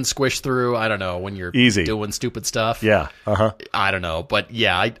meat can squish through. I don't know, when you're doing stupid stuff. Yeah. Uh-huh. I don't know. But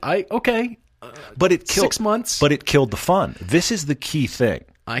yeah, okay. But it killed 6 months. But it killed the fun. This is the key thing.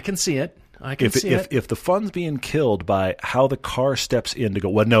 I can see it. If the fun's being killed by how the car steps in to go,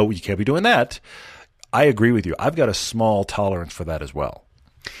 well, no, you can't be doing that. I agree with you. I've got a small tolerance for that as well.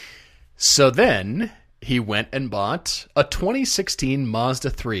 So then he went and bought a 2016 Mazda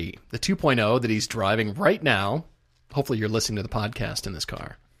 3, the 2.0 that he's driving right now. Hopefully you're listening to the podcast in this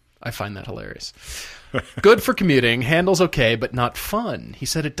car. I find that hilarious. Good for commuting, handles okay, but not fun. He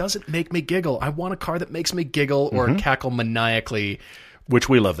said, it doesn't make me giggle. I want a car that makes me giggle or cackle maniacally. Which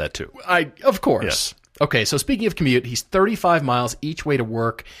we love that too. Of course. Yes. Okay, so speaking of commute, he's 35 miles each way to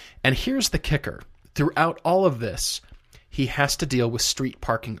work. And here's the kicker. Throughout all of this, he has to deal with street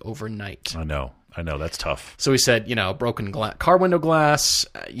parking overnight. I know. That's tough. So he said, broken car window glass,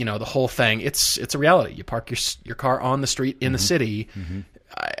 the whole thing. It's a reality. You park your car on the street in the city.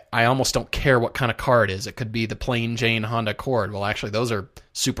 I almost don't care what kind of car it is. It could be the plain Jane Honda Accord. Well, actually, those are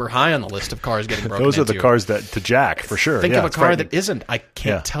super high on the list of cars getting broken Those are into. the cars to jack, for sure. Think of a car that isn't. I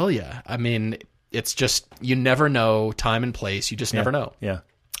can't tell you. I mean, it's just, you never know time and place. You just never know. Yeah.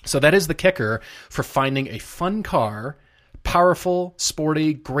 So that is the kicker for finding a fun car, powerful,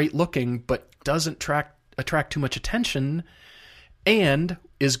 sporty, great looking, but doesn't attract too much attention, and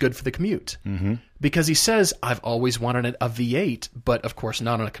is good for the commute. Because he says, I've always wanted a V8, but of course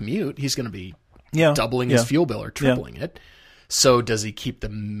not on a commute. He's going to be doubling his fuel bill or tripling it. So does he keep the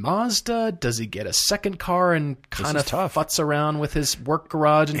Mazda? Does he get a second car and kind of futz around with his work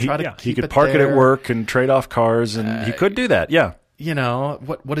garage and try to keep it there? He could park it at work and trade off cars, and he could do that, yeah.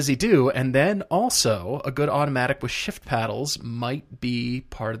 What does he do? And then also, a good automatic with shift paddles might be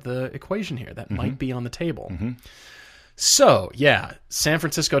part of the equation here. That might be on the table. So, yeah, San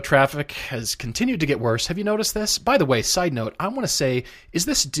Francisco traffic has continued to get worse. Have you noticed this? By the way, side note, I want to say, is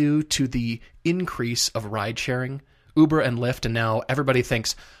this due to the increase of ride sharing? Uber and Lyft, and now everybody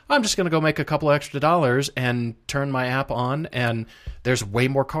thinks, I'm just going to go make a couple extra dollars and turn my app on, and there's way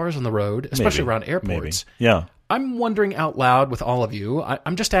more cars on the road, especially around airports. Maybe. Yeah. I'm wondering out loud with all of you.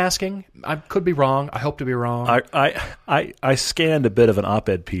 I'm just asking. I could be wrong. I hope to be wrong. I scanned a bit of an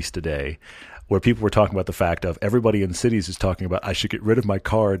op-ed piece today where people were talking about the fact of everybody in cities is talking about I should get rid of my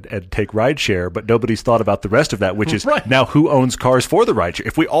car and take rideshare, but nobody's thought about the rest of that, which is now who owns cars for the rideshare?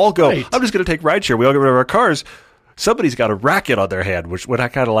 If we all go, I'm just going to take rideshare, we all get rid of our cars, somebody's got a racket on their hand, which I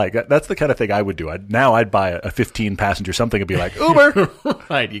kind of like. That's the kind of thing I would do. I'd buy a 15-passenger something and be like, Uber!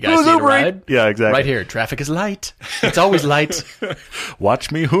 Right, you guys need a ride? Yeah, exactly. Right here, traffic is light. It's always light.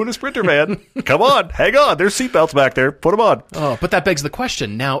 Watch me hoon a Sprinter van. Come on, hang on. There's seatbelts back there. Put them on. Oh, but that begs the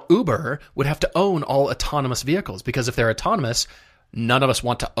question. Now Uber would have to own all autonomous vehicles, because if they're autonomous, None of us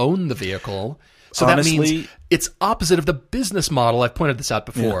want to own the vehicle. So honestly, that means it's opposite of the business model. I've pointed this out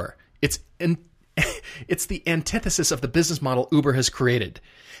before. Yeah. It's the antithesis of the business model Uber has created.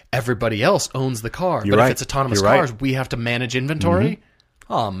 Everybody else owns the car. But if it's autonomous cars, we have to manage inventory.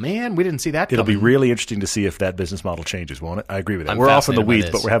 Mm-hmm. Oh, man, we didn't see that coming. It'll be really interesting to see if that business model changes, won't it? I agree with that. We're off in the weeds,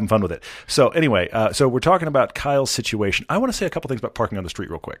 but we're having fun with it. So anyway, so we're talking about Kyle's situation. I want to say a couple things about parking on the street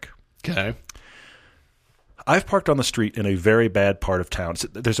real quick. Okay. I've parked on the street in a very bad part of town.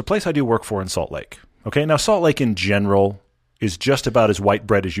 There's a place I do work for in Salt Lake. Okay, now Salt Lake in general is just about as white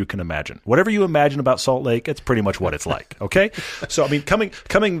bread as you can imagine. Whatever you imagine about Salt Lake, it's pretty much what it's like, okay? So, I mean, coming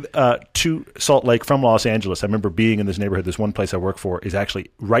to Salt Lake from Los Angeles, I remember being in this neighborhood. This one place I work for is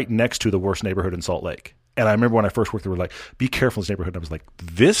actually right next to the worst neighborhood in Salt Lake. And I remember when I first worked there, we were like, be careful in this neighborhood. And I was like,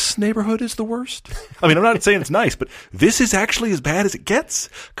 this neighborhood is the worst? I mean, I'm not saying it's nice, but this is actually as bad as it gets?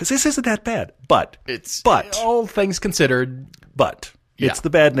 Because this isn't that bad. But all things considered. But it's the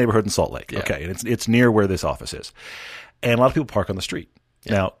bad neighborhood in Salt Lake, okay? And it's near where this office is. And a lot of people park on the street.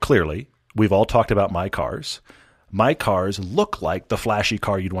 Yeah. Now, clearly, we've all talked about my cars. My cars look like the flashy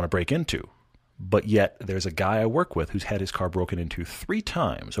car you'd want to break into. But yet, there's a guy I work with who's had his car broken into 3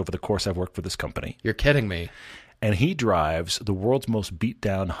 times over the course I've worked for this company. You're kidding me. And he drives the world's most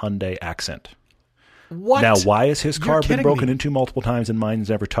beat-down Hyundai Accent. What? Now, why has his car been broken into multiple times and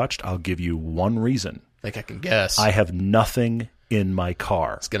mine's never touched? I'll give you one reason. I think I can guess. I have nothing in my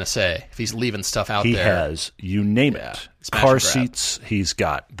car. I was going to say, if he's leaving stuff out there. He has, you name it. Car seats, he's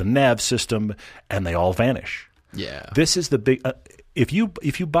got the nav system, and they all vanish. Yeah. This is the big if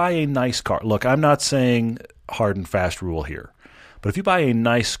you buy a nice car, look, I'm not saying hard and fast rule here, but if you buy a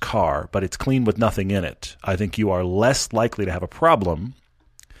nice car, but it's clean with nothing in it, I think you are less likely to have a problem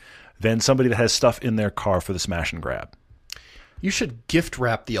than somebody that has stuff in their car for the smash and grab. You should gift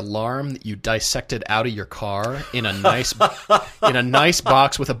wrap the alarm that you dissected out of your car in a nice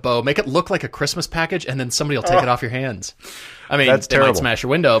box with a bow. Make it look like a Christmas package, and then somebody will take it off your hands. I mean, they might smash your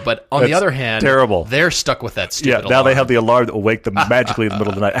window, but on the other hand, they're stuck with that stupid alarm. Now they have the alarm that will wake them magically in the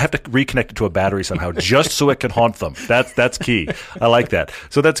middle of the night. I have to reconnect it to a battery somehow just so it can haunt them. That's key. I like that.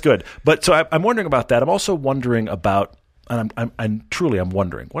 So that's good. But so I'm wondering about that. I'm also wondering about, and I'm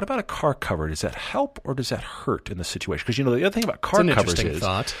wondering, what about a car cover? Does that help or does that hurt in the situation? Because, the other thing about car covers is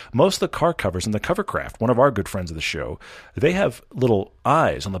most of the car covers in the Covercraft, one of our good friends of the show, they have little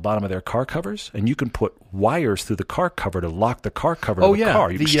eyes on the bottom of their car covers, and you can put wires through the car cover to lock the car cover to the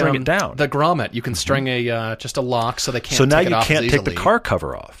car. You can string it down. The grommet. You can string just a lock so they can't take it off. So now you can't take the car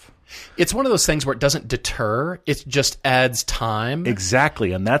cover off. It's one of those things where it doesn't deter. It just adds time.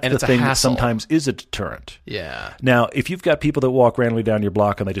 Exactly. And that's the thing that sometimes is a deterrent. Yeah. Now, if you've got people that walk randomly down your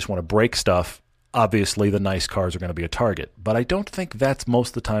block and they just want to break stuff, obviously the nice cars are going to be a target. But I don't think that's most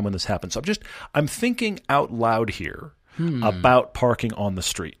of the time when this happens. So I'm thinking out loud here about parking on the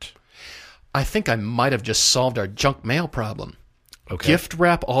street. I think I might have just solved our junk mail problem. Okay. Gift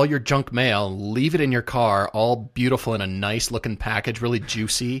wrap all your junk mail, leave it in your car, all beautiful in a nice looking package, really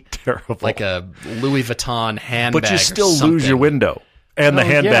juicy. Terrible. Like a Louis Vuitton handbag. But you still lose your window and the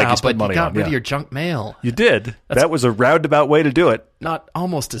handbag you spent money on. But you got rid of your junk mail. You did. That was a roundabout way to do it. Not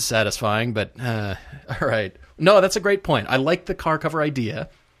almost as satisfying, but all right. No, that's a great point. I like the car cover idea.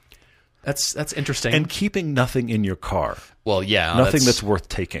 That's interesting. And keeping nothing in your car. Well, yeah. Nothing that's worth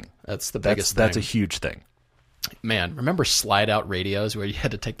taking. That's the biggest thing. That's a huge thing. Man, remember slide-out radios where you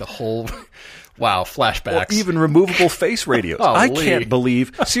had to take the whole flashbacks. Or even removable face radios. I can't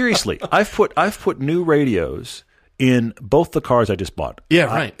believe. Seriously, I've put new radios in both the cars I just bought. Yeah,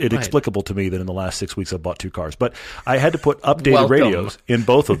 right. It's inexplicable to me that in the last 6 weeks I've bought 2 cars. But I had to put updated radios in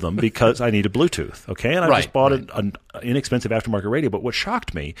both of them because I needed Bluetooth. Okay, and I just bought an inexpensive aftermarket radio. But what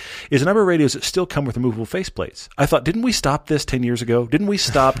shocked me is the number of radios that still come with removable faceplates. I thought, didn't we stop this 10 years ago? Didn't we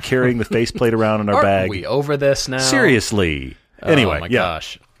stop carrying the faceplate around in our bag? Are we over this now? Seriously. Anyway, oh my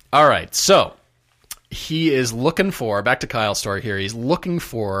gosh. All right, so he is looking for, back to Kyle's story here, he's looking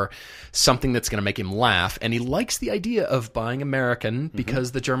for something that's going to make him laugh, and he likes the idea of buying American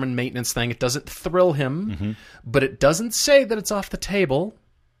because the German maintenance thing, it doesn't thrill him, but it doesn't say that it's off the table.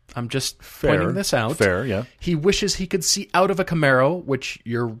 I'm just pointing this out. Fair, yeah. He wishes he could see out of a Camaro, which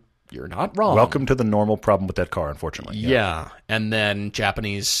you're not wrong. Welcome to the normal problem with that car, unfortunately. Yeah. And then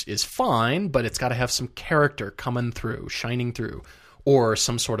Japanese is fine, but it's got to have some character coming through, shining through, or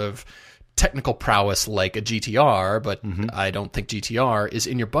some sort of technical prowess like a GTR, but I don't think GTR is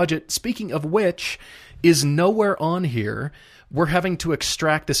in your budget. Speaking of which, is nowhere on here. We're having to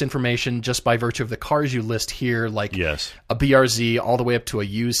extract this information just by virtue of the cars you list here, like a BRZ all the way up to a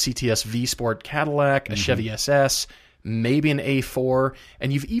used CTS V Sport Cadillac, a Chevy SS, maybe an A4,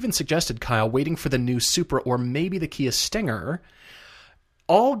 and you've even suggested, Kyle, waiting for the new Supra or maybe the Kia Stinger.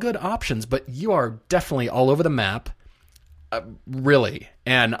 all good options, but you are definitely all over the map, really.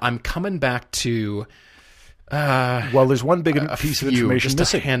 And I'm coming back to... well, there's one big piece of information just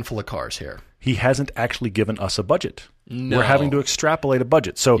missing. A handful of cars here. He hasn't actually given us a budget. No. We're having to extrapolate a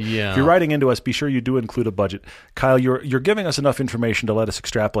budget. So if you're writing into us, be sure you do include a budget. Kyle, you're giving us enough information to let us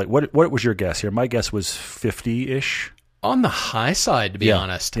extrapolate. What was your guess here? My guess was 50-ish. On the high side, to be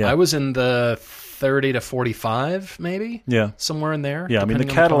honest. I was in the 30 to 45, maybe? Yeah. Somewhere in there. Yeah, I mean, the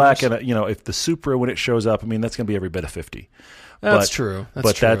Cadillac, and if the Supra, when it shows up, I mean, that's going to be every bit of 50. That's true.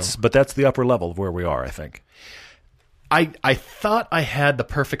 That's true. That's the upper level of where we are, I think. I thought I had the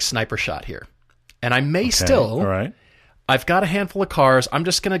perfect sniper shot here. And I may still. All right. I've got a handful of cars. I'm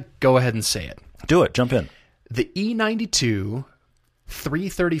just going to go ahead and say it. Do it. Jump in. The E92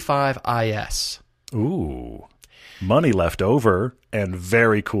 335 IS. Ooh. Money left over and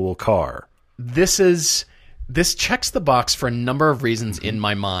very cool car. This checks the box for a number of reasons in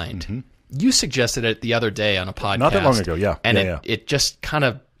my mind. Mm-hmm. You suggested it the other day on a podcast. Not that long ago, yeah. And it just kind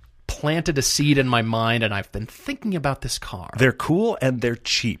of planted a seed in my mind, and I've been thinking about this car. They're cool and they're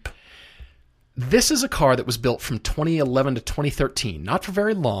cheap. This is a car that was built from 2011 to 2013, not for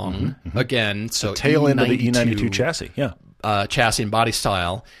very long. Mm-hmm, mm-hmm. Again, so tail end of the E92 chassis, chassis and body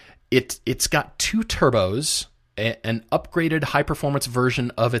style. It's got two turbos, an upgraded high-performance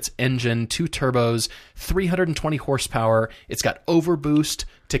version of its engine, two turbos, 320 horsepower. It's got overboost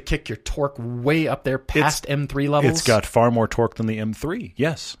to kick your torque way up there past M3 levels. It's got far more torque than the M3.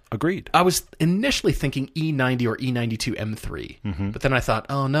 Yes, agreed. I was initially thinking E90 or E92 M3, but then I thought,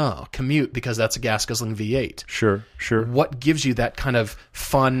 oh no, commute, because that's a gas-guzzling V8. Sure. What gives you that kind of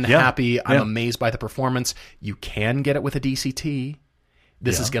fun, happy, I'm amazed by the performance? You can get it with a DCT.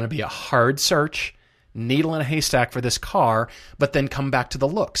 This is going to be a hard search. Needle in a haystack for this car, but then come back to the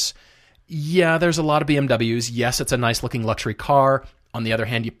looks. Yeah, there's a lot of BMWs. Yes, it's a nice looking luxury car. On the other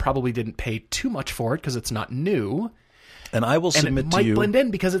hand, you probably didn't pay too much for it because it's not new. And I will submit to you... it might blend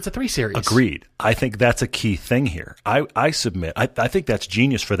in because it's a 3 Series. Agreed. I think that's a key thing here. I submit. I think that's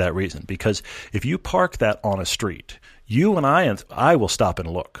genius for that reason, because if you park that on a street, you and I will stop and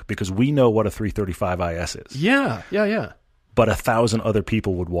look because we know what a 335 IS is. Yeah. But 1,000 other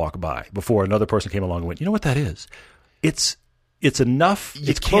people would walk by before another person came along and went, you know what that is? It's enough.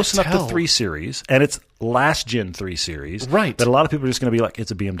 It's close enough to 3 Series, and it's last gen 3 Series. Right. That a lot of people are just going to be like,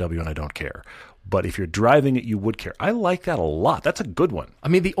 it's a BMW and I don't care. But if you're driving it, you would care. I like that a lot. That's a good one. I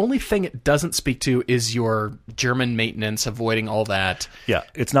mean, the only thing it doesn't speak to is your German maintenance, avoiding all that. Yeah,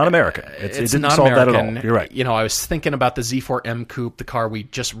 it's not American. It didn't not solve American. That at all. You're right. You know, I was thinking about the Z4M Coupe, the car we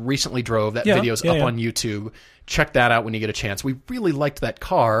just recently drove. That video's up on YouTube. Check that out when you get a chance. We really liked that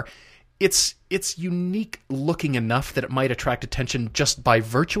car. It's unique looking enough that it might attract attention just by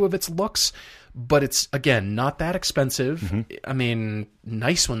virtue of its looks, but it's, again, not that expensive. Mm-hmm. I mean,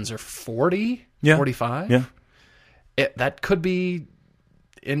 nice ones are 40, 45. Yeah. That could be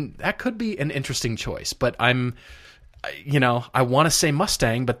an interesting choice, but I want to say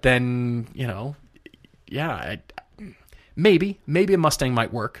Mustang, but then, maybe a Mustang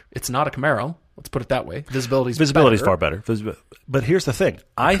might work. It's not a Camaro. Let's put it that way. Visibility's far better. But here's the thing.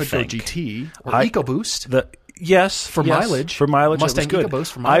 I think GT or EcoBoost. Mileage. For mileage, Mustang it was good.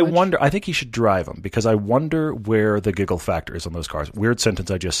 EcoBoost for mileage. I think he should drive them because I wonder where the giggle factor is on those cars. Weird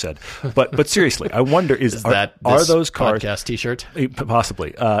sentence I just said. But seriously, I wonder are those cars podcast T-shirt?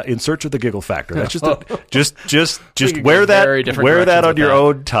 Possibly. In search of the giggle factor. That's just wear that on your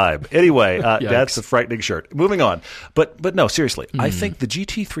own time. Anyway, that's a frightening shirt. Moving on. But no, seriously, I think the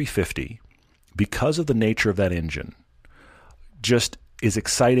GT350, because of the nature of that engine, just is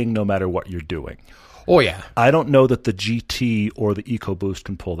exciting no matter what you're doing. Oh, yeah. I don't know that the GT or the EcoBoost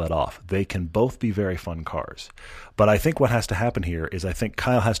can pull that off. They can both be very fun cars. But I think what has to happen here is I think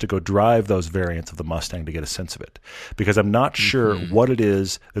Kyle has to go drive those variants of the Mustang to get a sense of it. Because I'm not sure what it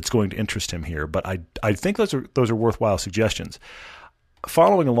is that's going to interest him here. But I think those are worthwhile suggestions.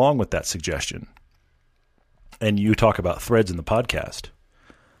 Following along with that suggestion, and you talk about threads in the podcast,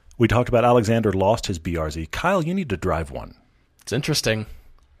 we talked about Alexander lost his BRZ. Kyle, you need to drive one. It's interesting.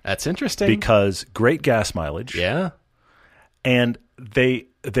 That's interesting. Because great gas mileage. Yeah. And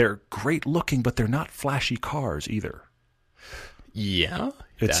they're great looking, but they're not flashy cars either. Yeah.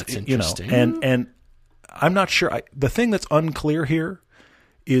 That's interesting. And I'm not sure. The thing that's unclear here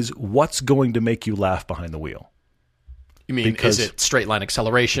is what's going to make you laugh behind the wheel. You mean, is it straight line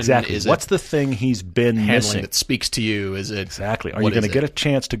acceleration? Exactly. What's the thing he's been handling missing that speaks to you? Is it exactly? Are you going to get a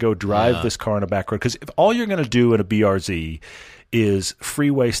chance to go drive this car on a back road? Because if all you're going to do in a BRZ is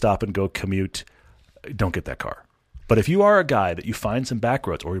freeway stop and go commute, don't get that car. But if you are a guy that you find some back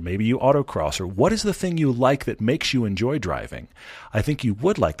roads, or maybe you autocross, or what is the thing you like that makes you enjoy driving, I think you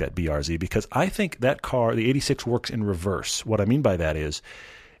would like that BRZ, because I think that car, the 86, works in reverse. What I mean by that is,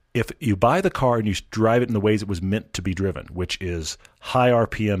 if you buy the car and you drive it in the ways it was meant to be driven, which is high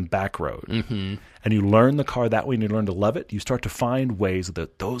RPM back road, and you learn the car that way and you learn to love it, you start to find ways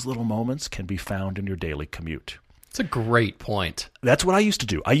that those little moments can be found in your daily commute. It's a great point. That's what I used to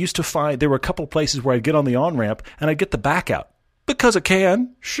do. I used to find there were a couple of places where I'd get on the on-ramp and I'd get the back out because it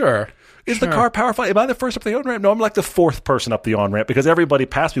can. Sure. Is the car powerful? Am I the first up the on-ramp? No, I'm like the fourth person up the on-ramp because everybody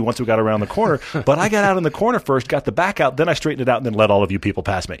passed me once we got around the corner. But I got out in the corner first, got the back out, then I straightened it out and then let all of you people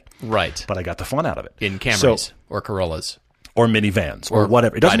pass me. Right. But I got the fun out of it. In Camrys or Corollas. Or minivans or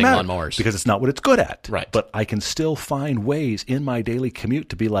whatever. It doesn't matter lawnmowers. because it's not what it's good at. Right. But I can still find ways in my daily commute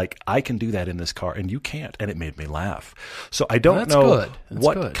to be like, I can do that in this car and you can't. And it made me laugh. So I don't know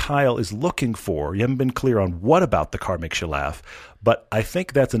what Kyle is looking for. You haven't been clear on what about the car makes you laugh. But I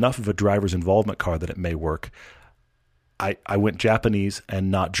think that's enough of a driver's involvement car that it may work. I went Japanese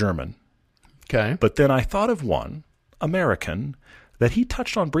and not German. Okay. But then I thought of one, American, that he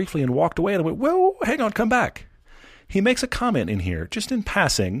touched on briefly and walked away. And I went, whoa, hang on, come back. He makes a comment in here, just in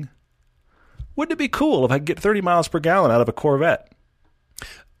passing. Wouldn't it be cool if I could get 30 miles per gallon out of a Corvette?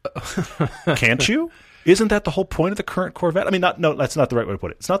 Can't you? Isn't that the whole point of the current Corvette? I mean, no, that's not the right way to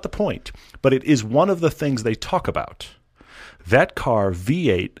put it. It's not the point, but it is one of the things they talk about. That car,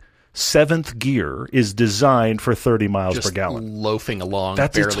 V8, 7th gear, is designed for 30 miles per gallon. Loafing along,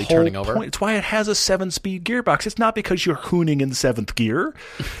 that's barely turning over. Point. It's why it has a 7-speed gearbox. It's not because you're hooning in 7th gear.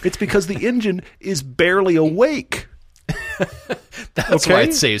 It's because the engine is barely awake. That's why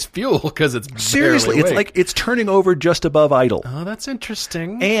it saves fuel, because it's seriously, barely it's like it's turning over just above idle. Oh, that's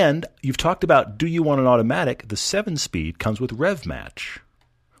interesting. And you've talked about, do you want an automatic? The 7-speed comes with rev match,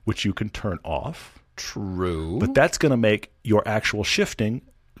 which you can turn off. True. But that's going to make your actual shifting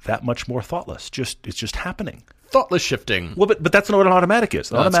that much more thoughtless. It's just happening. Thoughtless shifting. Well, but that's not what an automatic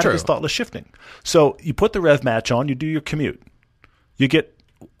is. An automatic is true. thoughtless shifting. So you put the rev match on, you do your commute. You get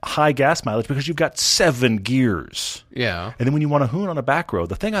high gas mileage because you've got 7 gears. Yeah. And then when you want to hoon on a back road,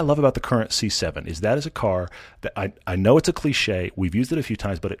 the thing I love about the current C7 is that is a car that I know it's a cliche. We've used it a few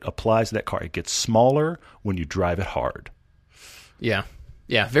times, but it applies to that car. It gets smaller when you drive it hard. Yeah.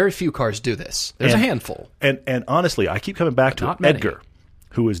 Yeah. Very few cars do this. There's a handful. And honestly, I keep coming back to Edgar,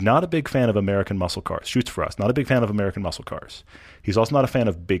 who is not a big fan of American muscle cars, shoots for us, not a big fan of American muscle cars. He's also not a fan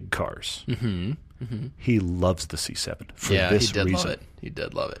of big cars. Mm-hmm. Mm-hmm. He loves the C7 for this reason. Love it. He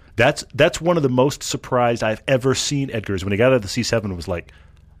did love it. That's one of the most surprised I've ever seen Edgar is when he got out of the C7 and was like,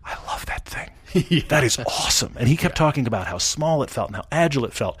 I love that thing. Yeah. That is awesome. And he kept talking about how small it felt and how agile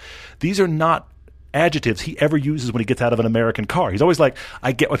it felt. These are not adjectives he ever uses when he gets out of an American car. He's always like,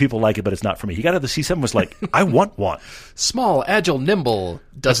 I get why people like it, but it's not for me. He got out of the C7 and was like, I want one. Small, agile, nimble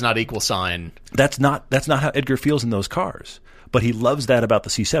does not equal sign. That's not how Edgar feels in those cars. But he loves that about the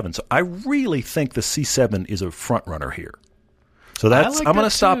C7. So I really think the C7 is a front runner here. So I'm going to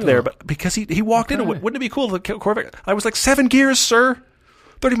stop there, but because he walked in, wouldn't it be cool if the Corvette? I was like, 7 gears, sir,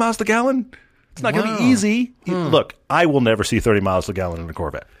 30 miles to gallon. It's not going to be easy. Look, I will never see 30 miles to gallon in a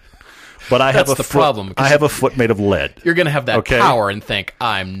Corvette. But I have a foot made of lead. You're going to have that power and think,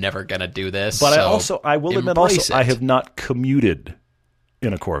 I'm never going to do this. But I will admit I have not commuted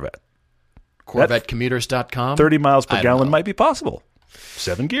in a Corvette. CorvetteCommuters.com. 30 miles per gallon might be possible.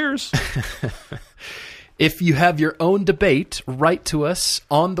 7 gears. If you have your own debate, write to us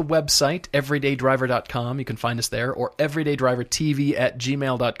on the website, everydaydriver.com. You can find us there, or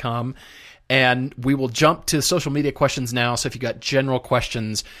everydaydrivertv@gmail.com. And we will jump to social media questions now. So if you got general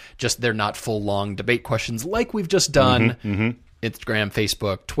questions, they're not full, long debate questions like we've just done. Instagram,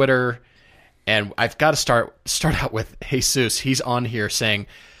 Facebook, Twitter. And I've got to start out with Jesus. He's on here saying,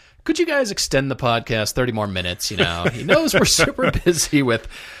 could you guys extend the podcast 30 more minutes? He knows we're super busy with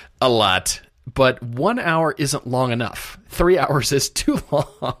a lot, but 1 hour isn't long enough. 3 hours is too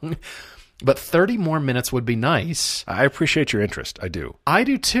long, but 30 more minutes would be nice. I appreciate your interest. I do. I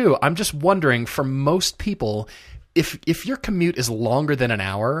do too. I'm just wondering, for most people, if your commute is longer than an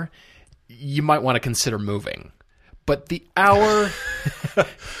hour, you might want to consider moving. But the hour...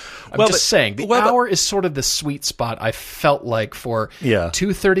 I'm just saying, the hour is sort of the sweet spot I felt like for 2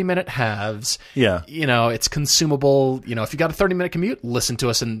 30-minute halves. Yeah. It's consumable. If you got a 30-minute commute, listen to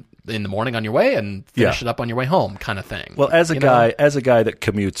us in the morning on your way and finish it up on your way home kind of thing. Well, as a guy that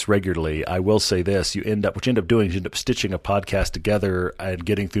commutes regularly, I will say this. What you end up doing is you end up stitching a podcast together and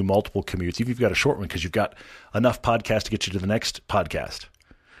getting through multiple commutes. If you've got a short one because you've got enough podcasts to get you to the next podcast.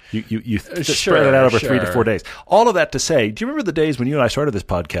 You spread it out over 3 to 4 days. All of that to say, do you remember the days when you and I started this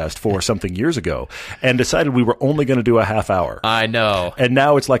podcast for something years ago and decided we were only going to do a half hour? I know. And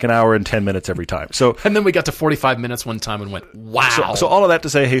now it's like an hour and 10 minutes every time. And then we got to 45 minutes one time and went, wow. So all of that to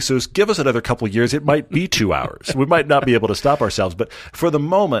say, Jesus, give us another couple of years. It might be 2 hours. We might not be able to stop ourselves. But for the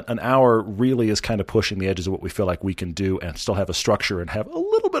moment, an hour really is kind of pushing the edges of what we feel like we can do and still have a structure and have a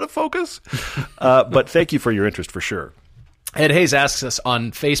little bit of focus. But thank you for your interest for sure. Ed Hayes asks us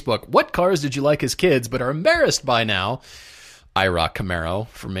on Facebook, what cars did you like as kids but are embarrassed by now? I rock Camaro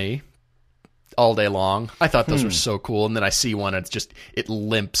for me all day long. I thought those were so cool. And then I see one, and it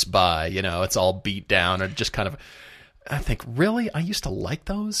limps by, it's all beat down and just kind of, I think, really? I used to like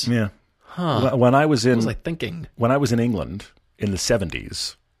those? Yeah. Huh. When I was in, what was I thinking? When I was in England in the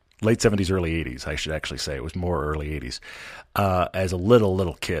 70s, late 70s, early 80s, I should actually say, it was more early 80s, as a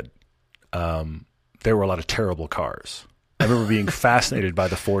little kid, there were a lot of terrible cars. I remember being fascinated by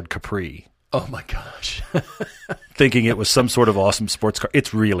the Ford Capri. Oh my gosh! Thinking it was some sort of awesome sports car.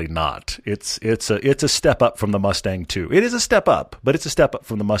 It's really not. It's a step up from the Mustang II. It is a step up, but it's a step up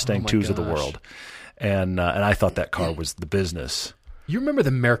from the Mustang IIs of the world. And I thought that car was the business. You remember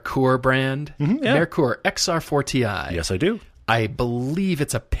the Merkur brand? Mm-hmm, yeah. Merkur XR4 Ti. Yes, I do. I believe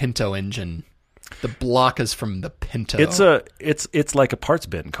it's a Pinto engine. The block is from the Pinto. It's like a parts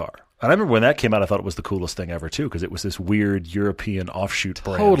bin car. And I remember when that came out, I thought it was the coolest thing ever, too, because it was this weird European offshoot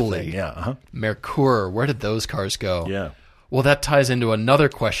brand thing. Yeah, uh-huh. Merkur, where did those cars go? Yeah. Well, that ties into another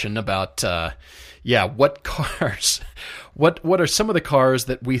question about, what cars, what are some of the cars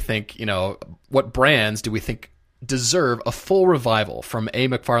that we think, what brands do we think deserve a full revival? From A.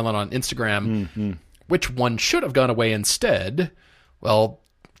 McFarlane on Instagram, mm-hmm. Which one should have gone away instead? Well,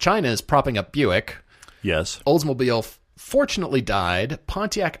 China is propping up Buick. Yes. Oldsmobile fortunately died.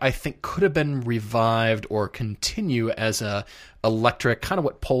 Pontiac, I think, could have been revived or continue as a electric, kind of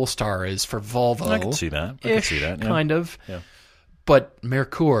what Polestar is for Volvo. I can see that. Yeah. Kind of. Yeah. But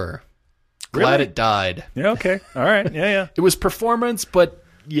Merkur, glad Really? it died. Yeah, okay. All right. Yeah. It was performance, but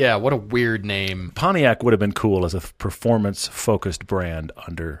yeah, what a weird name. Pontiac would have been cool as a performance-focused brand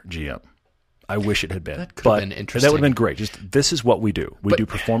under GM. I wish it had been. That could have been interesting. That would have been great. Just this is what we do. We do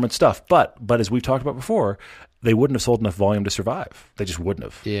performance stuff. But as we've talked about before, they wouldn't have sold enough volume to survive. They just wouldn't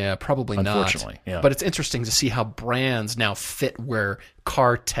have. Yeah, probably Unfortunately, not. yeah. But it's interesting to see how brands now fit where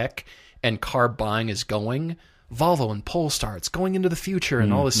car tech and car buying is going. Volvo and Polestar, it's going into the future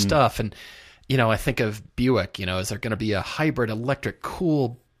and all this stuff. And, I think of Buick, is there going to be a hybrid electric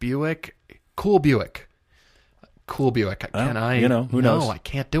cool Buick? Cool Buick. Who knows? No, I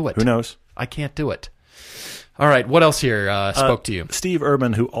can't do it. Who knows? I can't do it. All right, what else here spoke to you? Steve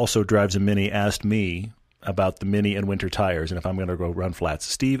Urban, who also drives a Mini, asked me about the Mini and winter tires and if I'm going to go run flats.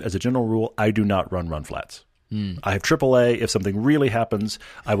 Steve, as a general rule, I do not run flats. I have AAA. If something really happens,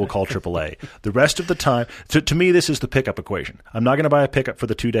 I will call AAA. The rest of the time, to me, this is the pickup equation. I'm not going to buy a pickup for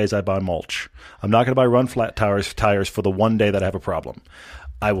the 2 days I buy mulch. I'm not going to buy run flat tires for the 1 day that I have a problem.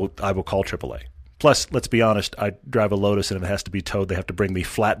 I will call AAA. Plus, let's be honest, I drive a Lotus and it has to be towed. They have to bring me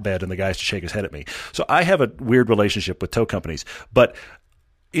flatbed and the guy has to shake his head at me. So I have a weird relationship with tow companies. But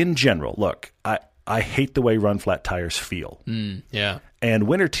in general, look, I hate the way run flat tires feel. Yeah. And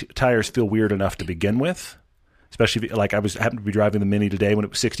winter tires feel weird enough to begin with. Especially if, like I happened to be driving the Mini today when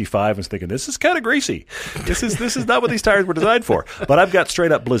it was 65 and was thinking, this is kind of greasy. This is not what these tires were designed for. But I've got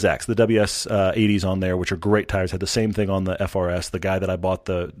straight up Blizzaks, the WS 80s on there, which are great tires. Had the same thing on the FRS. The guy that I bought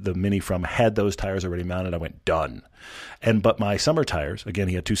the Mini from had those tires already mounted. I went, done. But my summer tires, again,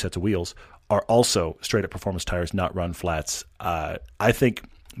 he had 2 sets of wheels, are also straight up performance tires, not run flats. I think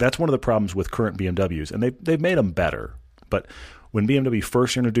that's one of the problems with current BMWs. And they've made them better. But when BMW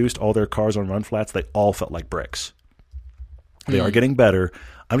first introduced all their cars on run flats, they all felt like bricks. They are getting better.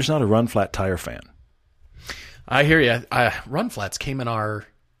 I'm just not a run flat tire fan. I hear you. Run flats came in our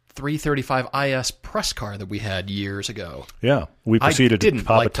 335 IS press car that we had years ago. Yeah, we proceeded to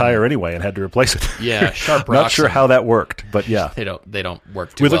pop a tire anyway and had to replace it. Yeah, sharp rocks. Not sure how that worked, but yeah. They don't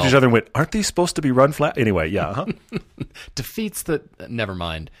work too well. We looked at each other and went, aren't these supposed to be run flat? Anyway, yeah. Defeats the... Never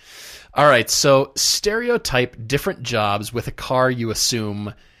mind. All right, so stereotype different jobs with a car you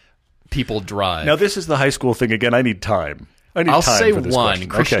assume people drive. Now, this is the high school thing again. I need time. I'll say one. Question.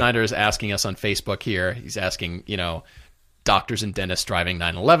 Chris Schneider is asking us on Facebook here. He's asking, doctors and dentists driving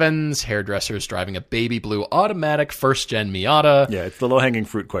 911s, hairdressers driving a baby blue automatic first-gen Miata. Yeah, it's the low-hanging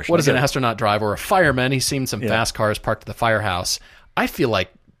fruit question. What does an astronaut drive or a fireman? He's seen some fast cars parked at the firehouse. I feel like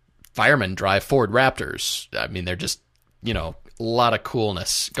firemen drive Ford Raptors. I mean, they're just, a lot of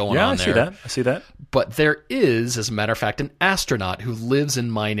coolness going on there. Yeah, I see that. But there is, as a matter of fact, an astronaut who lives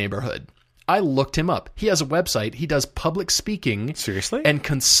in my neighborhood. I looked him up. He has a website. He does public speaking. Seriously? And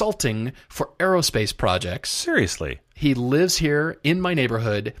consulting for aerospace projects. Seriously? He lives here in my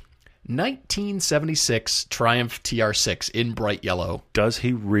neighborhood. 1976 Triumph TR6 in bright yellow. Does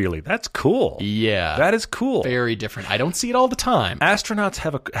he really? That's cool. Yeah. That is cool. Very different. I don't see it all the time. Astronauts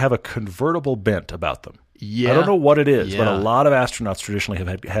have a convertible bent about them. Yeah. I don't know what it is, but a lot of astronauts traditionally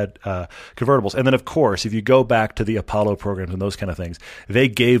have had convertibles. And then, of course, if you go back to the Apollo programs and those kind of things, they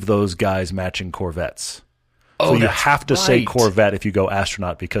gave those guys matching Corvettes. So you have to say Corvette if you go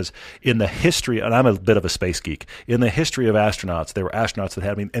astronaut, because in the history, and I'm a bit of a space geek, in the history of astronauts, there were astronauts that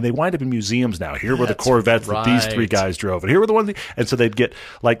had, and they wind up in museums now. Here were the Corvettes that these three guys drove, and here were the ones, and so they'd get,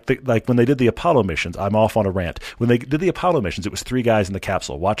 like when they did the Apollo missions, I'm off on a rant. When they did the Apollo missions, it was 3 guys in the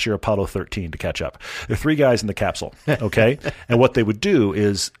capsule. Watch your Apollo 13 to catch up. There are 3 guys in the capsule, okay? And what they would do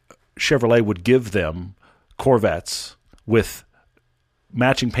is Chevrolet would give them Corvettes with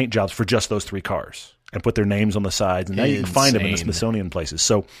matching paint jobs for just those 3 cars, and put their names on the sides, and now you can find them in the Smithsonian places.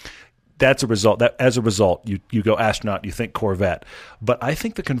 So that's a result. That as a result, you go astronaut, you think Corvette, but I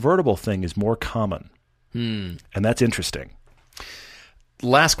think the convertible thing is more common, and that's interesting.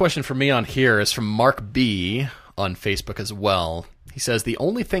 Last question for me on here is from Mark B on Facebook as well. He says, the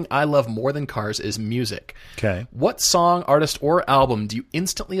only thing I love more than cars is music. Okay. What song, artist, or album do you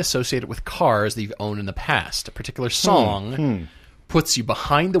instantly associate with cars that you've owned in the past? A particular song puts you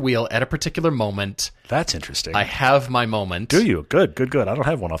behind the wheel at a particular moment. That's interesting. I have my moment. Do you? Good. I don't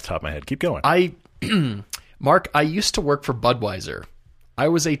have one off the top of my head. Keep going. Mark, I used to work for Budweiser. I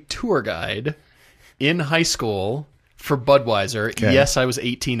was a tour guide in high school for Budweiser. Okay. Yes, I was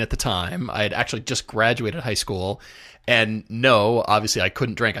 18 at the time. I had actually just graduated high school. And no, obviously I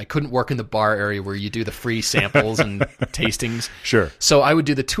couldn't drink. I couldn't work in the bar area where you do the free samples and tastings. Sure. So I would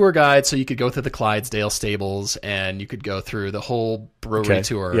do the tour guide, so you could go through the Clydesdale stables and you could go through the whole brewery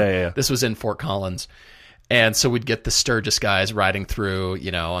tour. Yeah. This was in Fort Collins. And so we'd get the Sturgis guys riding through,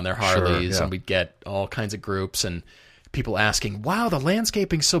 on their Harleys, and we'd get all kinds of groups and people asking, wow, the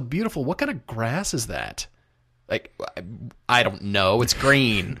landscaping's so beautiful. What kind of grass is that? Like, I don't know. It's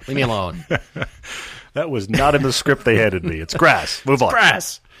green. Leave me alone. That was not in the script they handed me. It's grass. Move on.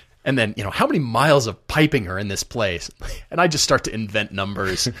 Grass. And then, how many miles of piping are in this place? And I just start to invent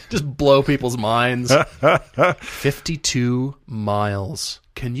numbers, just blow people's minds. 52 miles.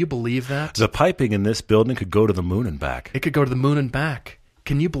 Can you believe that? The piping in this building could go to the moon and back. It could go to the moon and back.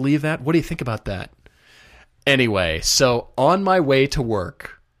 Can you believe that? What do you think about that? Anyway, so on my way to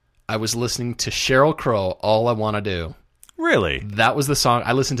work, I was listening to Sheryl Crow, All I Want to Do. Really? That was the song.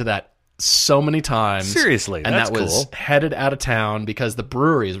 I listened to that so many times. Seriously, and that's that was cool. Headed out of town because the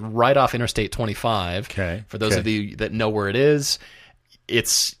brewery is right off Interstate 25. Okay. For those of you that know where it is, it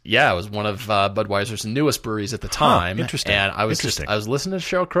was one of Budweiser's newest breweries at the time. Interesting. And I was listening to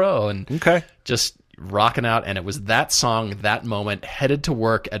Sheryl Crow and just rocking out, and it was that song, that moment, headed to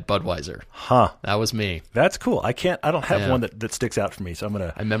work at Budweiser. That was me. That's cool. I don't have one that sticks out for me, so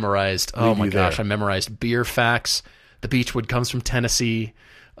I memorized. Oh my gosh, I memorized Beer Facts. The Beechwood comes from Tennessee.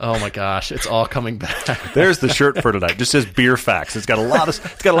 Oh my gosh, it's all coming back. There's the shirt for tonight. It just says Beer Facts. It's got a lot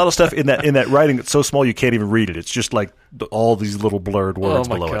of stuff in that writing that's so small you can't even read it. It's just like all these little blurred words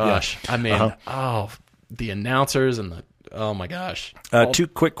below it. Oh my gosh. Yeah. I mean, the announcers and oh my gosh. 2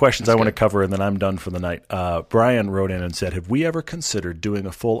 quick questions I want to cover, and then I'm done for the night. Brian wrote in and said, have we ever considered doing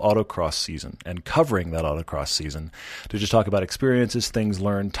a full autocross season and covering that autocross season to just talk about experiences, things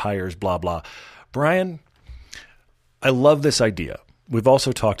learned, tires, blah, blah. Brian, I love this idea. We've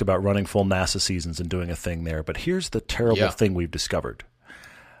also talked about running full NASA seasons and doing a thing there, but here's the terrible thing we've discovered.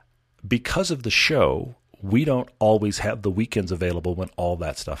 Because of the show, we don't always have the weekends available when all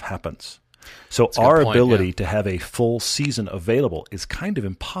that stuff happens. So our ability to have a full season available is kind of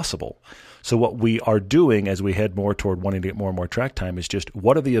impossible. So what we are doing as we head more toward wanting to get more and more track time is just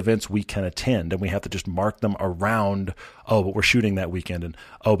what are the events we can attend, and we have to just mark them around, but we're shooting that weekend, and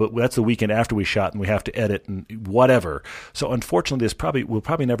but that's the weekend after we shot, and we have to edit and whatever. So unfortunately, we'll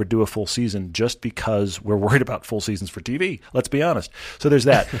probably never do a full season just because we're worried about full seasons for TV. Let's be honest. So there's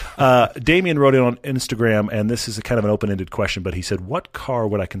that. Damien wrote in on Instagram, and this is a kind of an open-ended question, but he said, what car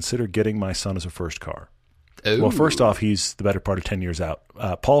would I consider getting my son as a first car? Ooh. Well, first off, he's the better part of 10 years out.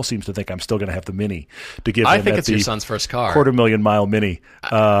 Paul seems to think I'm still going to have the Mini to give him. I think it's your son's first car. 250,000-mile Mini.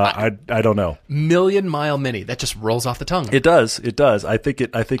 I don't know. Million-mile Mini. That just rolls off the tongue. It does. I think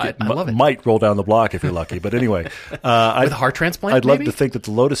it might roll down the block if you're lucky. But anyway, with a heart transplant. I'd love to think that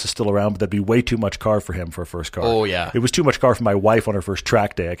the Lotus is still around, but that'd be way too much car for him for a first car. Oh yeah, it was too much car for my wife on her first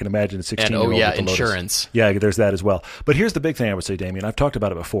track day. I can imagine a 16-year-old. And with the insurance. Lotus. Yeah, there's that as well. But here's the big thing I would say, Damien. I've talked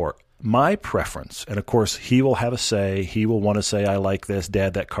about it before. My preference, and of course he will have a say, he will want to say I like this,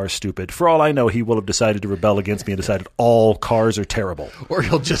 Dad, that car's stupid. For all I know, he will have decided to rebel against me and decided all cars are terrible. Or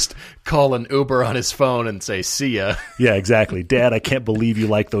he'll just call an Uber on his phone and say, see ya. Yeah, exactly. Dad, I can't believe you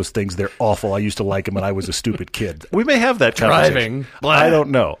like those things. They're awful. I used to like them when I was a stupid kid. We may have that conversation. Driving. I don't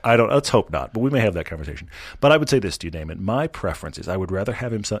know. Let's hope not, but we may have that conversation. But I would say this to you, Damon. My preference is I would rather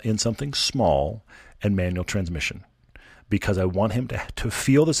have him in something small and manual transmission, because I want him to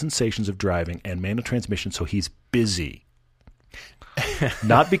feel the sensations of driving and manual transmission so he's busy.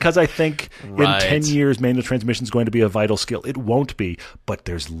 Not because I think right. in 10 years manual transmission is going to be a vital skill. It won't be, but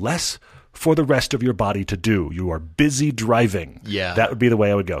there's less for the rest of your body to do. You are busy driving. Yeah. That would be the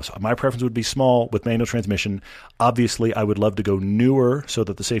way I would go. So my preference would be small with manual transmission. Obviously, I would love to go newer so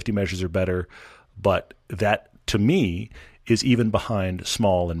that the safety measures are better, but that, to me, is even behind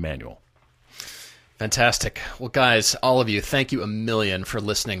small and manual. Fantastic. Well, guys, all of you, thank you a million for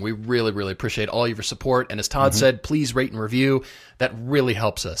listening. We really, really appreciate all of your support. And as Todd said, please rate and review. That really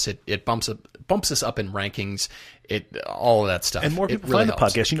helps us. It bumps us up in rankings. All of that stuff. And more people really find the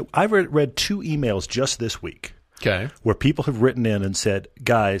helps. podcast. I read 2 emails just this week. Okay. Where people have written in and said,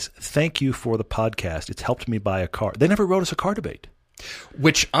 guys, thank you for the podcast. It's helped me buy a car. They never wrote us a car debate.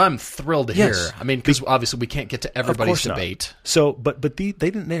 Which I'm thrilled to Yes. hear. I mean, because obviously we can't get to everybody's debate. So, but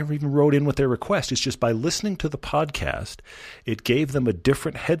they never even wrote in with their request. It's just by listening to the podcast, it gave them a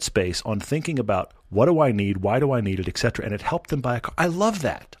different headspace on thinking about what do I need, why do I need it, etc., and it helped them buy a car. I love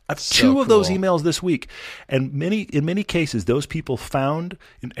that. I have So 2 of those cool. emails this week, and in many cases, those people found.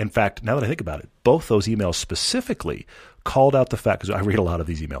 In fact, now that I think about it, both those emails specifically called out the fact, because I read a lot of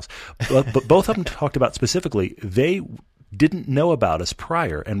these emails, but both of them talked about specifically they didn't know about us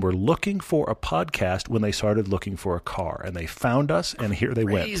prior and were looking for a podcast when they started looking for a car. And they found us, and here they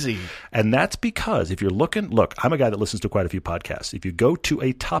Crazy. went. And that's because if you're looking, look, I'm a guy that listens to quite a few podcasts. If you go to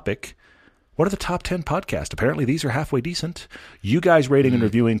a topic, what are the top 10 podcasts? Apparently these are halfway decent. You guys rating and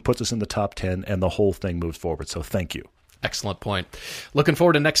reviewing puts us in the top 10, and the whole thing moves forward. So thank you. Excellent point. Looking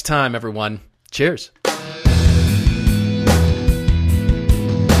forward to next time, everyone. Cheers.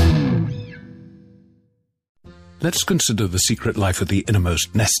 Let's consider the secret life of the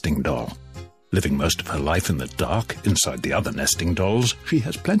innermost nesting doll. Living most of her life in the dark, inside the other nesting dolls, she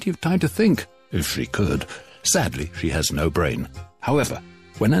has plenty of time to think, if she could. Sadly, she has no brain. However,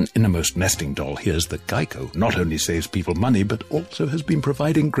 when an innermost nesting doll hears that Geico not only saves people money, but also has been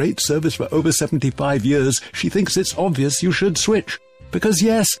providing great service for over 75 years, she thinks it's obvious you should switch. Because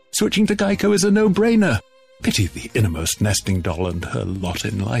yes, switching to Geico is a no-brainer. Pity the innermost nesting doll and her lot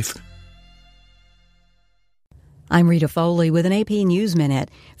in life. I'm Rita Foley with an AP News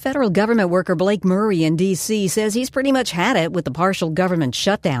Minute. Federal government worker Blake Murray in D.C. says he's pretty much had it with the partial government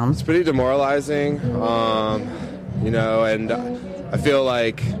shutdown. It's pretty demoralizing, and I feel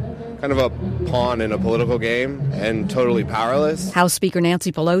like kind of a pawn in a political game and totally powerless. House Speaker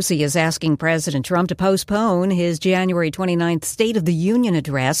Nancy Pelosi is asking President Trump to postpone his January 29th State of the Union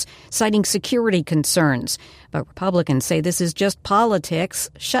address, citing security concerns. But Republicans say this is just politics,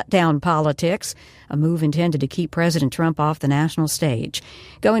 shutdown politics, a move intended to keep President Trump off the national stage.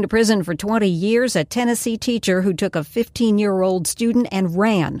 Going to prison for 20 years, a Tennessee teacher who took a 15-year-old student and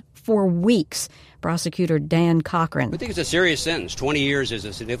ran for weeks. Prosecutor Dan Cochran. We think it's a serious sentence. 20 years is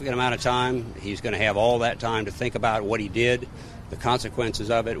a significant amount of time. He's going to have all that time to think about what he did, the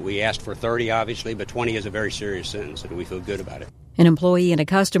consequences of it. We asked for 30, obviously, but 20 is a very serious sentence, and we feel good about it. An employee and a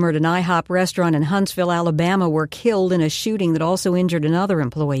customer at an IHOP restaurant in Huntsville, Alabama, were killed in a shooting that also injured another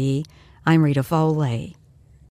employee. I'm Rita Foley.